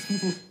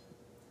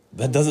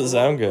 That doesn't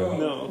sound good.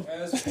 No.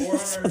 Has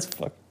That's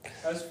fuck.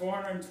 has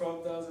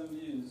 412,000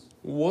 views.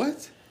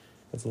 What?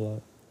 That's a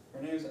lot.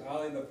 Her name's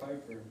Ali the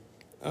Piper.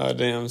 Oh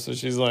damn! So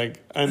she's like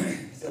a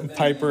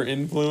Piper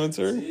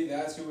influencer. See,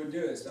 that's who would do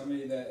it.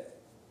 Somebody that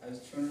has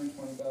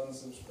 220,000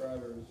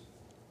 subscribers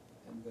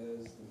and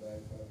does the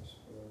bagpipes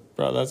for.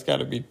 Bro, that's got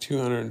to be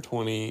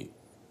 220.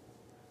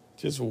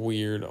 Just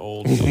weird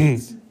old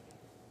dudes. Do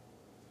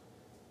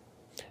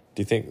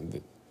you think?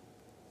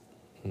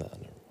 No, never.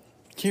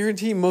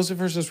 Guarantee most of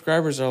her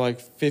subscribers are like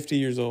 50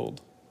 years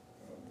old.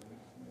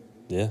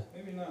 Yeah.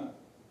 Maybe not.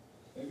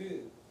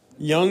 Maybe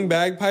Young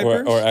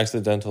bagpipers. Or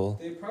accidental.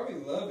 they probably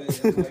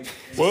like,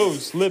 Whoa,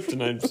 slipped,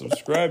 and I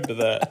subscribed to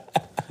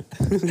that.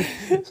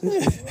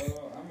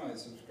 well, I might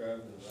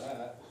subscribe to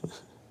that.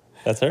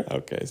 That's her?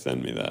 Okay,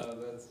 send me that.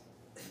 That's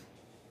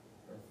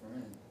her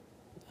friend.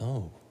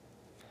 Oh.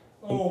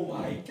 Oh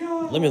my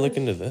god. Let me look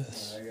into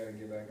this. I gotta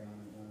get back on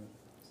it.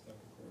 Stop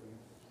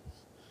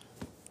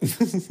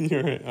recording.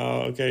 You're right.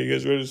 Oh, okay. You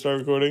guys ready to start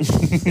recording?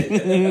 This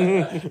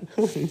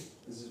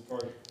is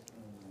part.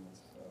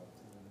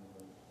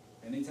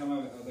 Anytime I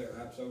have other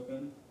apps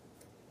open.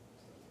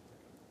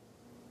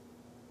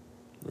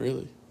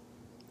 Really?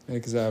 Yeah,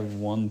 because I have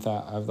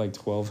I have like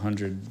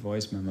 1,200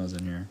 voice memos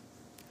in here.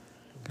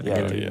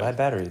 Yeah, dude, yeah. my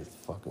battery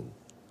fucking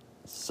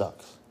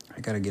sucks. I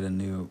gotta get a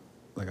new,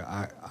 like an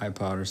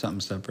iPod or something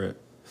separate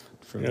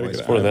for You gotta voice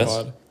get For an this?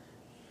 iPod.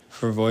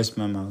 for voice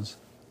memos.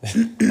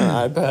 An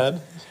iPad.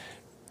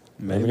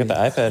 Maybe get the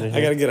iPad in I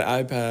here. gotta get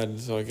an iPad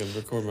so I can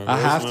record my I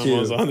have voice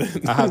memos to. on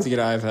it. I have to get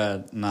an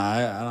iPad. No,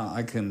 I don't.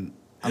 I couldn't.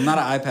 I'm not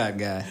an iPad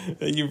guy.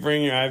 You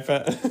bring your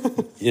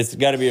iPad. It's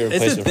got to be a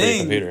It's a replacement for your thing.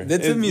 computer.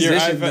 It's a musician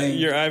your iPad, thing.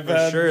 Your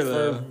iPad for sure, for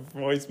though.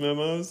 voice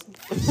memos.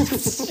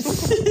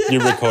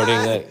 You're recording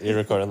that. You're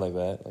recording like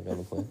that, like on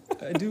the plane.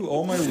 I do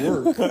all my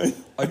work.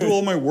 I do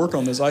all my work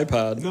on this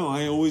iPad. No,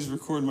 I always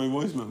record my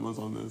voice memos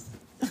on this.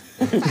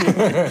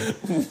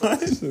 What?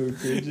 So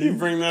crazy. You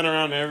bring that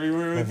around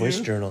everywhere My with voice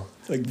you? journal.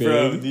 It's like big.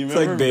 Bro, do you It's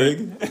like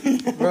remember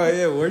big. Bro,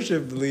 yeah,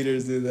 worship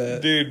leaders do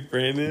that. Dude,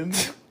 Brandon.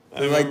 I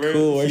Like remember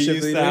cool he worship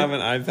used leader? to have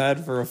an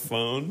iPad for a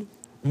phone.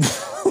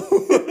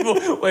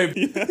 Wait,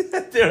 dude,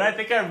 I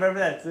think I remember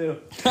that too.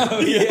 Oh,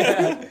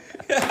 yeah.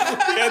 He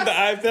had the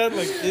iPad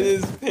like in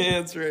his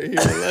pants right here.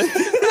 Like,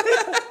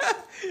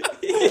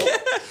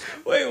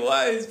 Wait,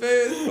 why? His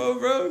phone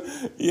broke?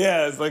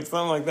 yeah, it's like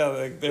something like that.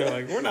 Like they're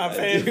like, we're not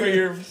paying for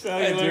your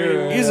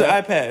cellular. do. Use an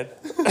iPad.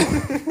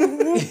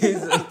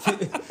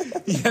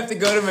 You have to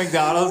go to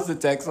McDonald's to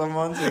text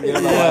someone to get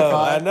on the Yeah,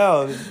 Wi-Fi. I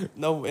know. There's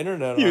no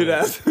internet. He on would it.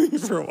 ask me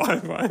for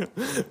Wi-Fi,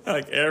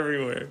 like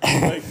everywhere.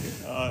 Like,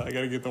 I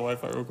gotta get the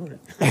Wi-Fi real quick.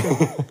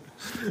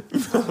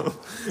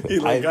 He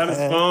like got his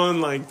iPad.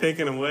 phone like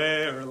taken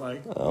away, or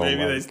like Oh maybe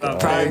my they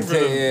stopped God. paying for the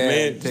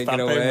Take it stopped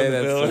away, paying for the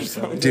that's bill so or funny.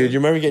 something. Dude, you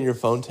remember getting your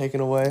phone taken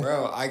away?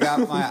 Bro, I got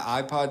my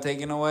iPod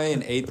taken away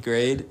in 8th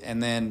grade,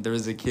 and then there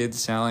was a kid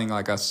selling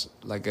like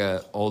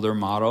a older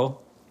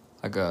model,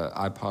 like a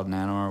iPod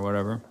Nano or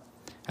whatever,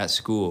 at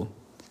school.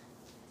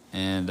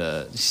 And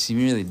you see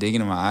me really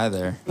digging in my eye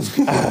there,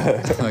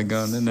 like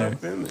going in there.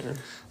 Sucked in there.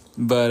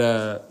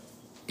 But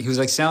he was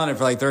like selling it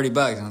for like $30, and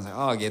I was like,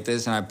 "Oh, I'll get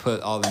this," and I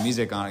put all the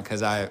music on it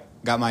because I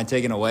got mine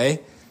taken away,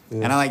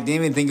 and I like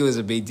didn't even think it was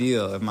a big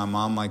deal. If my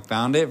mom like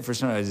found it for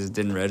some reason, I just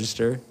didn't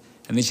register,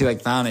 and then she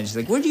like found it. And she's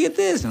like, "Where'd you get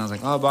this?" And I was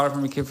like, "Oh, I bought it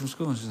from a kid from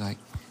school." And she's like,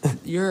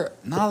 "You're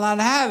not allowed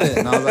to have it."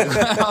 And I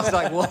was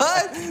like,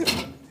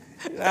 "What?"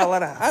 You're not allowed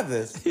to have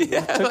this.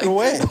 Yeah, Took it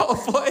away. The whole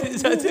point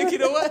is I took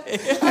it away.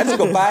 I just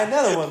go buy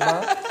another one,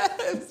 Mom.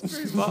 It's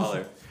pretty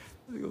baller.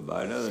 Let's go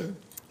buy another.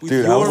 With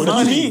Dude, your What do you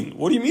money. mean?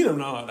 What do you mean I'm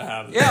not allowed to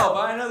have it? Yeah, I'll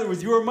buy another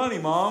with your money,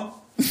 Mom.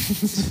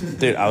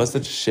 Dude, I was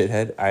such a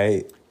shithead.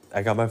 I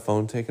got my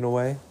phone taken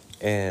away,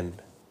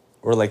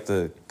 or like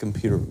the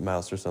computer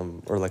mouse or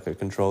something, or like a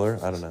controller.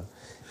 I don't know.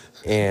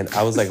 And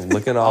I was like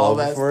looking all All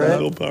over that for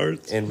Little it.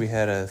 parts. And we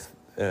had a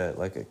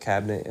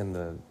cabinet in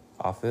the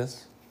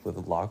office with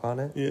a lock on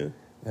it. Yeah.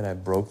 And I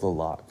broke the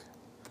lock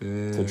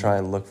to try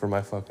and look for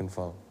my fucking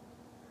phone.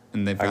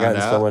 And they I found got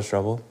in out. so much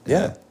trouble.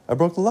 Yeah, I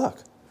broke the lock.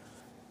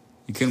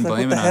 You couldn't Like,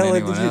 blame what it the on hell,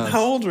 like, anyone did you- else.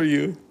 How old were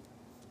you?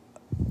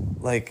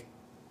 Like,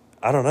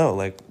 I don't know.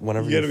 Like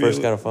whenever You you, gotta first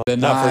be- got a phone.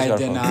 Not first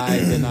Deny, got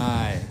a phone.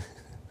 deny.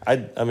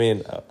 I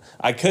mean,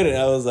 I couldn't.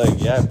 I was like,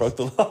 yeah, I broke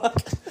the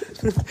lock.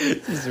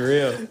 It's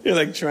real. You're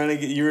like trying to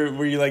get.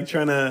 Were you like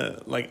trying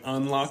to like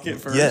unlock it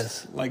first?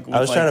 Yes. Like I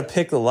was trying to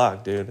pick the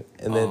lock, dude,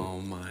 and then Oh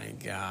my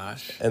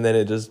gosh.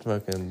 it just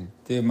fucking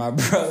Dude, my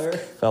brother,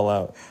 fell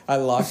out. I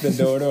locked the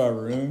door to our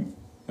room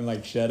and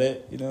like shut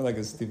it, you know, like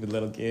a stupid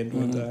little kid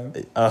one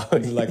time. Oh,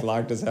 He like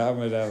locked us out,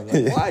 and I was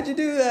like, "Why'd you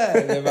do that?"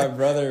 And then my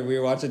brother, we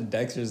were watching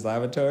Dexter's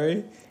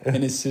Laboratory,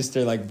 and his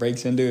sister like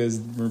breaks into his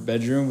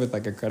bedroom with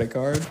like a credit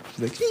card.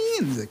 She's like,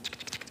 and he's like,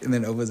 and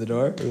then opens the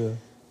door. yeah.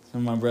 So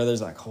my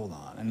brother's like, "Hold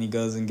on," and he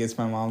goes and gets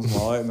my mom's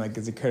wallet and like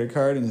gets a credit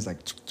card, and he's like,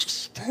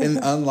 and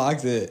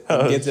unlocks it,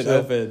 and Oh, gets it shit.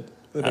 open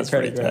with That's a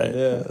credit pretty card. tight.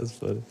 Yeah. That's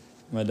funny.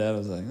 My dad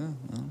was like, "Oh,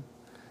 well,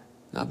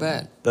 not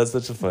bad." That's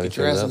such a funny Get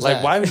your thing. ass Like,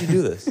 inside. why would you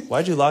do this?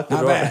 Why'd you lock the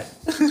Not door?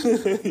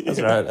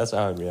 bad. That's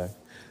how I'd react.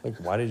 Like,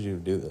 why did you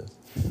do this?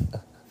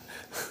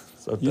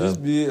 So You dumb.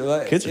 just be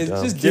like, Kids are it's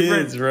dumb. just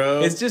different, Kids,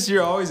 bro. It's just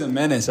you're always a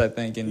menace, I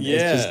think, and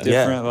Yeah. it's just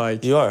different.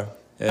 Like you are.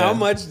 yeah. How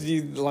much do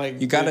you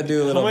like? You gotta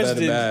do a little How much bit of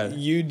did bad.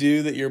 you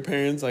do that your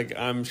parents like?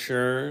 I'm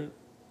sure,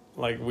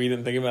 like we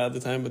didn't think about it at the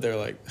time, but they're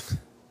like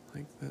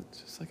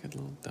that's just like a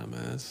little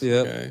dumbass.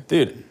 Yep. Okay.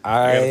 Dude,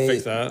 I gotta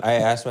fix that. I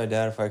asked my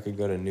dad if I could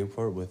go to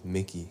Newport with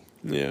Mickey,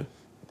 Yeah.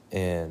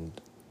 and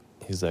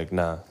he's like,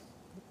 "Nah,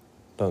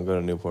 don't go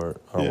to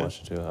Newport. I don't Yeah. want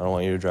you to. I don't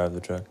want you to drive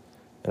the truck."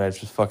 And I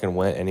just fucking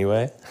went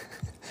anyway.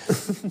 And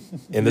this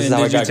And is how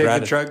I did you got take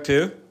grounded. the truck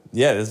too?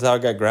 Yeah, this is how I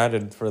got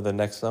grounded for the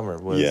next summer.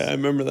 Yeah, I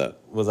remember that.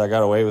 I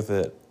got away with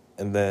it,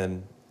 and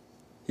then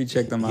He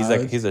checked the he's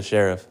mileage. he's a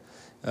sheriff,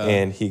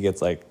 and he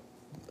gets like,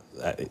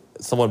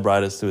 someone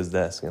brought us to his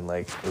desk, and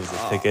like it was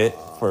a ticket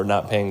for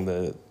not paying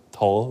the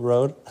toll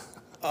road.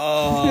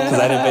 Oh, because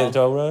I didn't pay the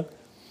toll road.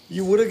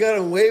 You would have got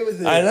away with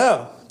it. I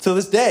know, to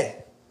this day.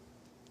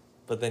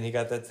 But then he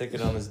got that ticket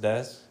on his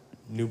desk,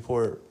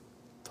 Newport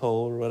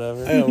toll or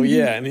whatever. Oh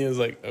yeah, and he was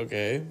like,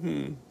 okay,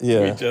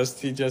 Yeah.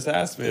 he just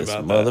asked me This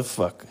about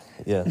motherfucker.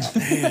 Yeah.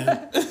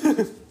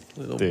 that.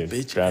 Little Dude,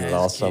 bitch. grounded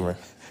all summer.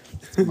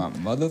 My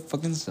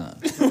motherfucking son.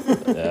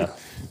 Yeah.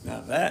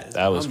 Now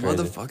that was my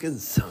crazy. motherfucking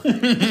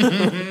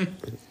son.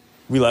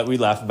 We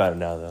laugh about it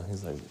now though.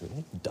 He's like,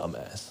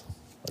 dumbass.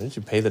 Why didn't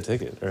you pay the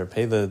ticket or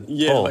pay the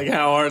toll? Like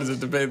how hard is it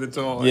to pay the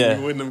toll? Yeah. And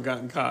you wouldn't have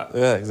gotten caught.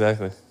 Yeah,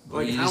 exactly.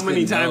 Like You how just many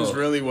didn't times know.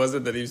 really was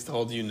it that he's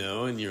told you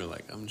no, and you're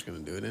like, I'm just gonna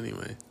do it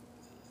anyway.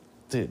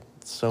 Dude,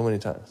 so many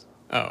times.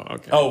 Oh,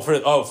 okay.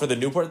 For the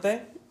Newport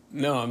thing?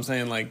 No, I'm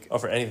saying like, Oh,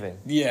 for anything.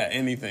 yeah,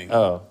 anything.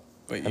 Oh.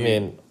 But I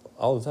mean,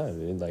 all the time,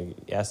 dude. Like, you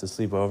asked to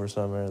sleep over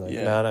somewhere. Like,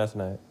 Yeah. no, not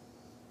tonight.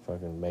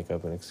 Fucking make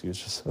up an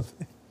excuse or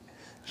something.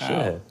 How?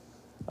 Shit.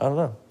 I don't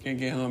know. Can't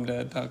get home,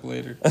 Dad. Talk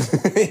later.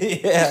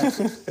 Yeah.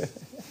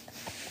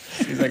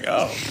 He's like,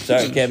 oh,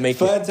 Sorry, can't make it.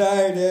 Flat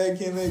tire, Dad.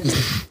 Can't make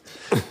it.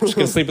 Just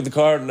gonna sleep in the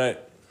car tonight.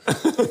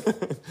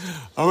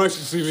 I'm actually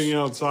sleeping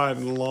outside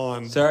in the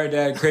lawn. Sorry,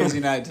 Dad. Crazy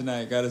night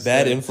tonight. Gotta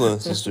Bad say.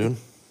 influences, dude.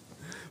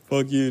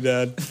 Fuck you,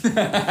 Dad.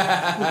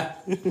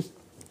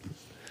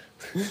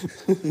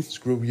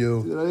 Screw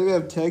you. Dude, I didn't even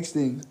have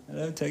texting. I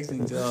didn't have texting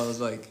until I was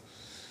like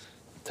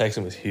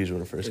Texting was huge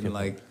when it first in came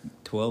like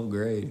 12th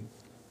grade.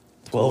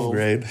 12th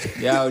grade.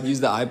 Yeah, I would use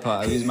the iPod. I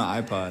would use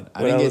my iPod.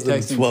 I When I didn't get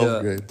was in texting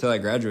 12th grade. till I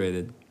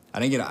graduated. I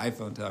didn't get an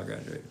iPhone until I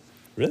graduated.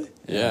 Really?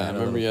 Yeah, I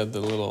remember you had the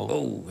little.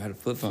 Oh, I had a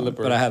flip phone.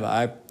 Flipper. But I had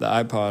the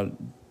iPod.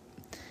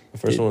 The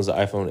first one was the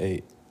iPhone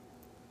 8.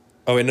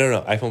 Oh, wait,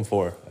 no, iPhone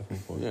 4. iPhone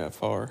 4. Yeah,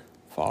 far.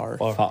 Far.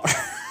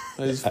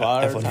 It's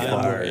far. iPhone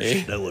time.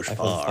 4. That was iPhone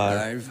far.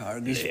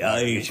 5. The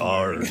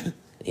iPhone.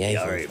 The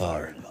iPhone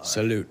 4.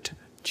 Salute.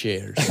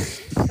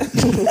 Cheers.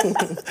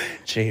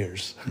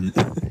 Cheers.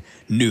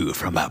 New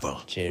from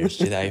Apple. Cheers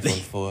to the iPhone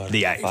 4.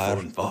 The 5.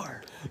 iPhone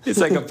 4. It's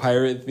like a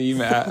pirate theme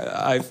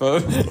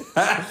iPhone.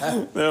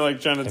 They're like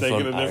trying to take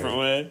it a iPhone different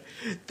way.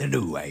 The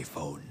new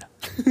iPhone.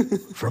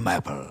 From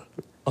Apple.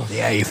 The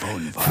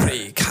iPhone 4.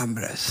 3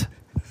 cameras.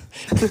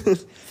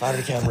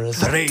 5 cameras.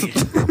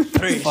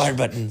 Three 5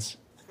 buttons.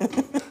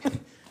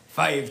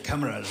 5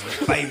 cameras with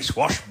 5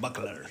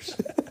 swashbucklers.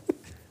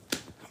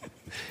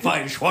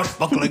 5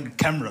 swashbuckling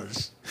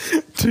cameras.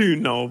 2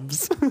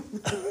 knobs.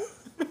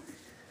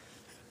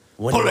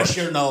 Polish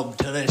your knob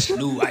to this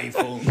new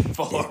iPhone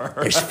 4.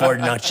 There's 4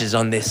 notches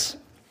on this.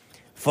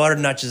 4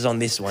 notches on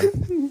this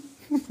one.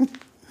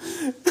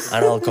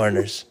 On all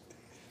corners.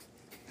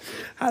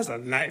 Has a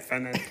knife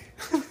in it.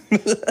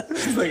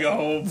 It's like a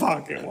whole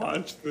pocket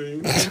watch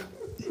thing.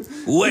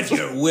 Wet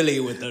your willy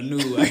with the new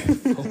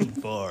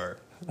iPhone 4.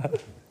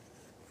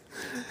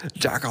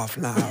 Jack off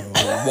now.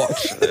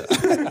 Watch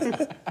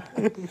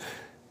it.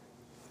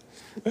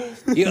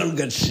 You'll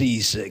get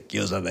seasick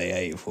using the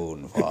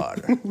iPhone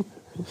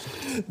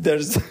 4.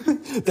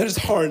 There's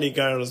horny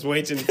girls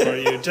waiting for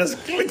you. Just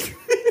click.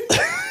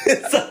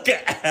 It's like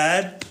an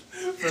ad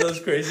for those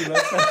crazy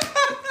websites.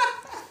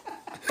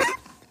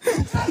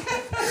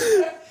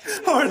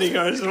 Horny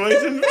girls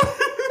waiting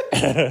for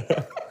you.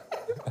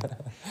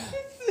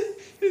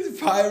 It's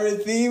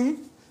pirate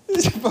theme.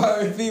 It's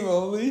pirate theme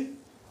only.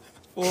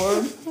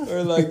 Form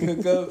or like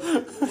hookup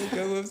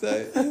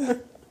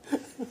website.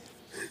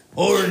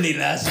 Horny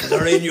lasses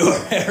are in your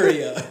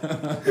area.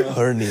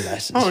 Horny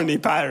lasses. Horny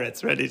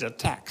pirates ready to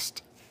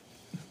text.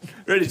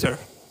 Ready to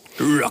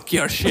rock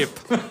your ship.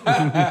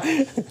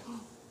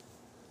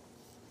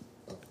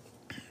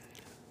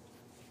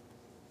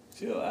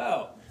 Chill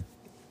out.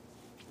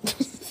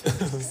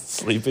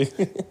 Sleeping.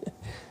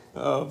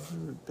 Oh,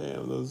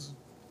 damn, those.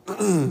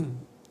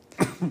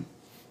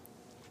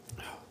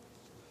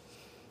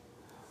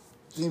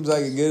 Seems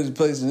like a good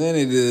place as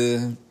any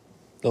to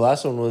The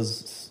last one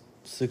was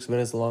 6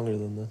 minutes longer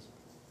than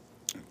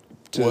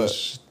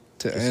this.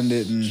 to end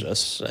it and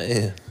Just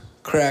saying.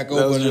 crack That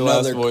was open your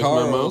last another voice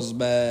memo?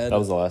 Carlsbad. That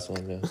was the last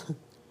one, yeah.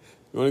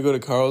 You want to go to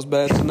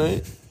Carlsbad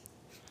tonight?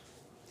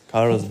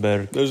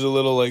 Carlsberg. There's a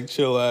little like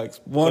chillax.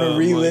 Wanna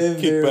relive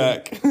like, your-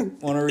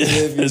 kickback. Want to relive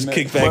your There's me-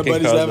 kickback My in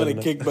buddy's Carlsbad. having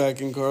a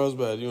kickback in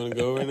Carlsbad. You want to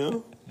go right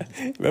now?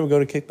 Remember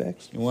going to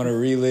kickbacks? You want to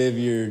relive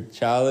your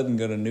childhood and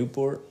go to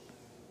Newport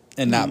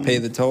and not pay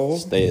the toll?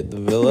 Stay at the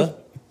villa.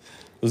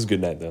 It was a good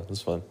night, though. It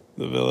was fun.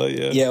 The villa,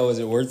 yeah. Yeah, was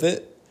it worth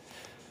it?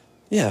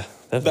 Yeah.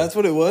 Definitely. That's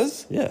what it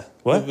was? Yeah. The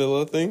What?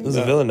 villa thing? It was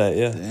a villa night,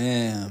 yeah.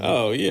 Damn.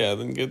 Oh, yeah.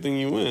 Then good thing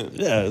you went.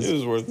 Yeah. It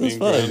was worth it was being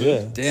fun, grounded.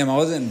 yeah. Damn, I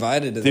wasn't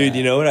invited to that. Dude,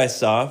 you know what I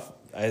saw?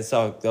 That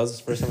was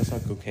the first time I saw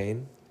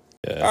cocaine.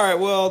 Yeah. All right,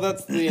 well,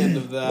 that's the end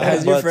of that. Have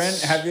you But-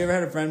 ever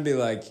had a friend be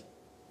like,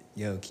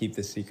 yo, keep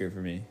this secret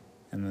for me?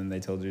 And then they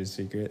told you a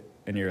secret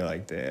and you were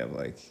like, damn,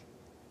 like,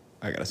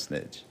 I gotta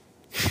snitch.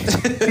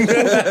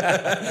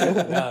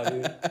 Nah,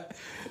 dude.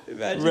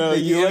 Imagine Bro,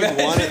 you like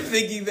want it.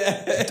 thinking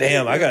that.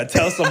 Damn, I gotta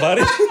tell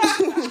somebody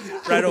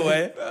right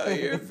away. Oh,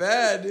 you're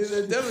bad, dude.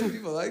 There's definitely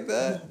people like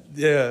that.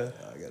 Yeah.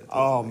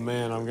 Oh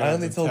man, I'm I gonna have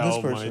only to told this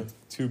tell my person.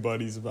 2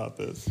 buddies about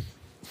this.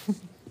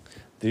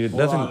 Dude,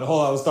 Hold on,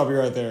 I'll stop you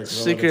right there.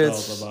 'Cause I'm gonna tell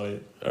Secrets somebody.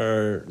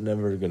 are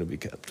never gonna be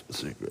kept a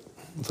secret.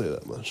 I'll tell you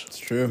that much. It's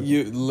true.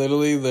 You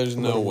literally, there's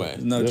no way.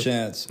 No Yep.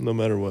 chance. No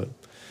matter what.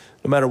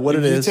 No matter what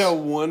If it you is. tell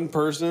one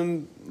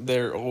person,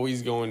 they're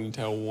always going to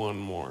tell one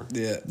more.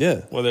 Yeah.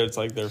 Yeah. Whether it's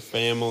like their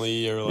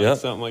family or like Yep.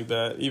 something like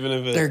that. Even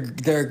if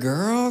it's Their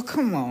girl,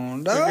 come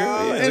on, dog. girl,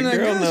 yeah, and the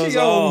girl knows she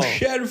all.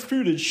 Shadow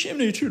through the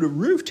chimney to the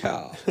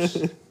rooftop.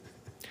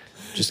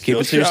 Just keep You'll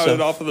it to shout yourself.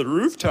 it off of the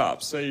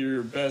rooftop. Say you're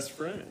your best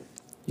friend.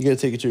 You gotta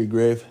take it to your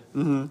grave.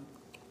 You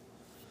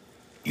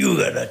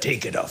gotta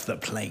take it off the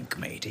plank,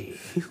 matey.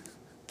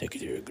 Take it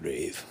to your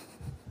grave.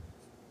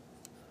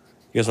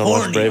 You guys wanna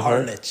watch Horny Braveheart?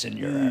 harlots in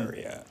your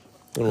area.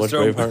 Wanna watch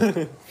So-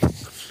 Braveheart?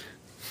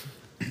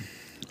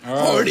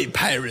 Horny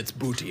pirates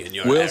booty in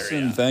your Wilson,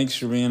 area. thanks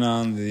for being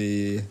on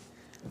the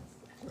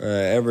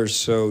ever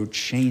so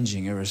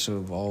changing, ever so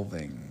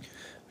evolving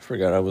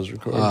Forgot I was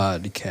recording.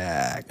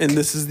 podcast. And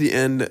this is the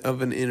end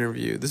of an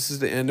interview. This is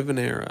the end of an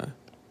era.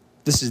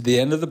 This is the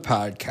end of the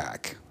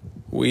podcast.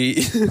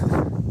 We.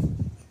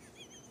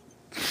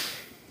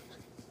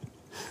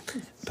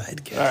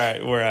 Podcast. All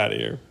right, we're out of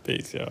here.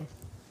 Peace, y'all.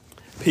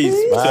 Peace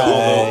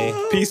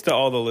Bye. peace to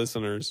all the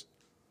listeners.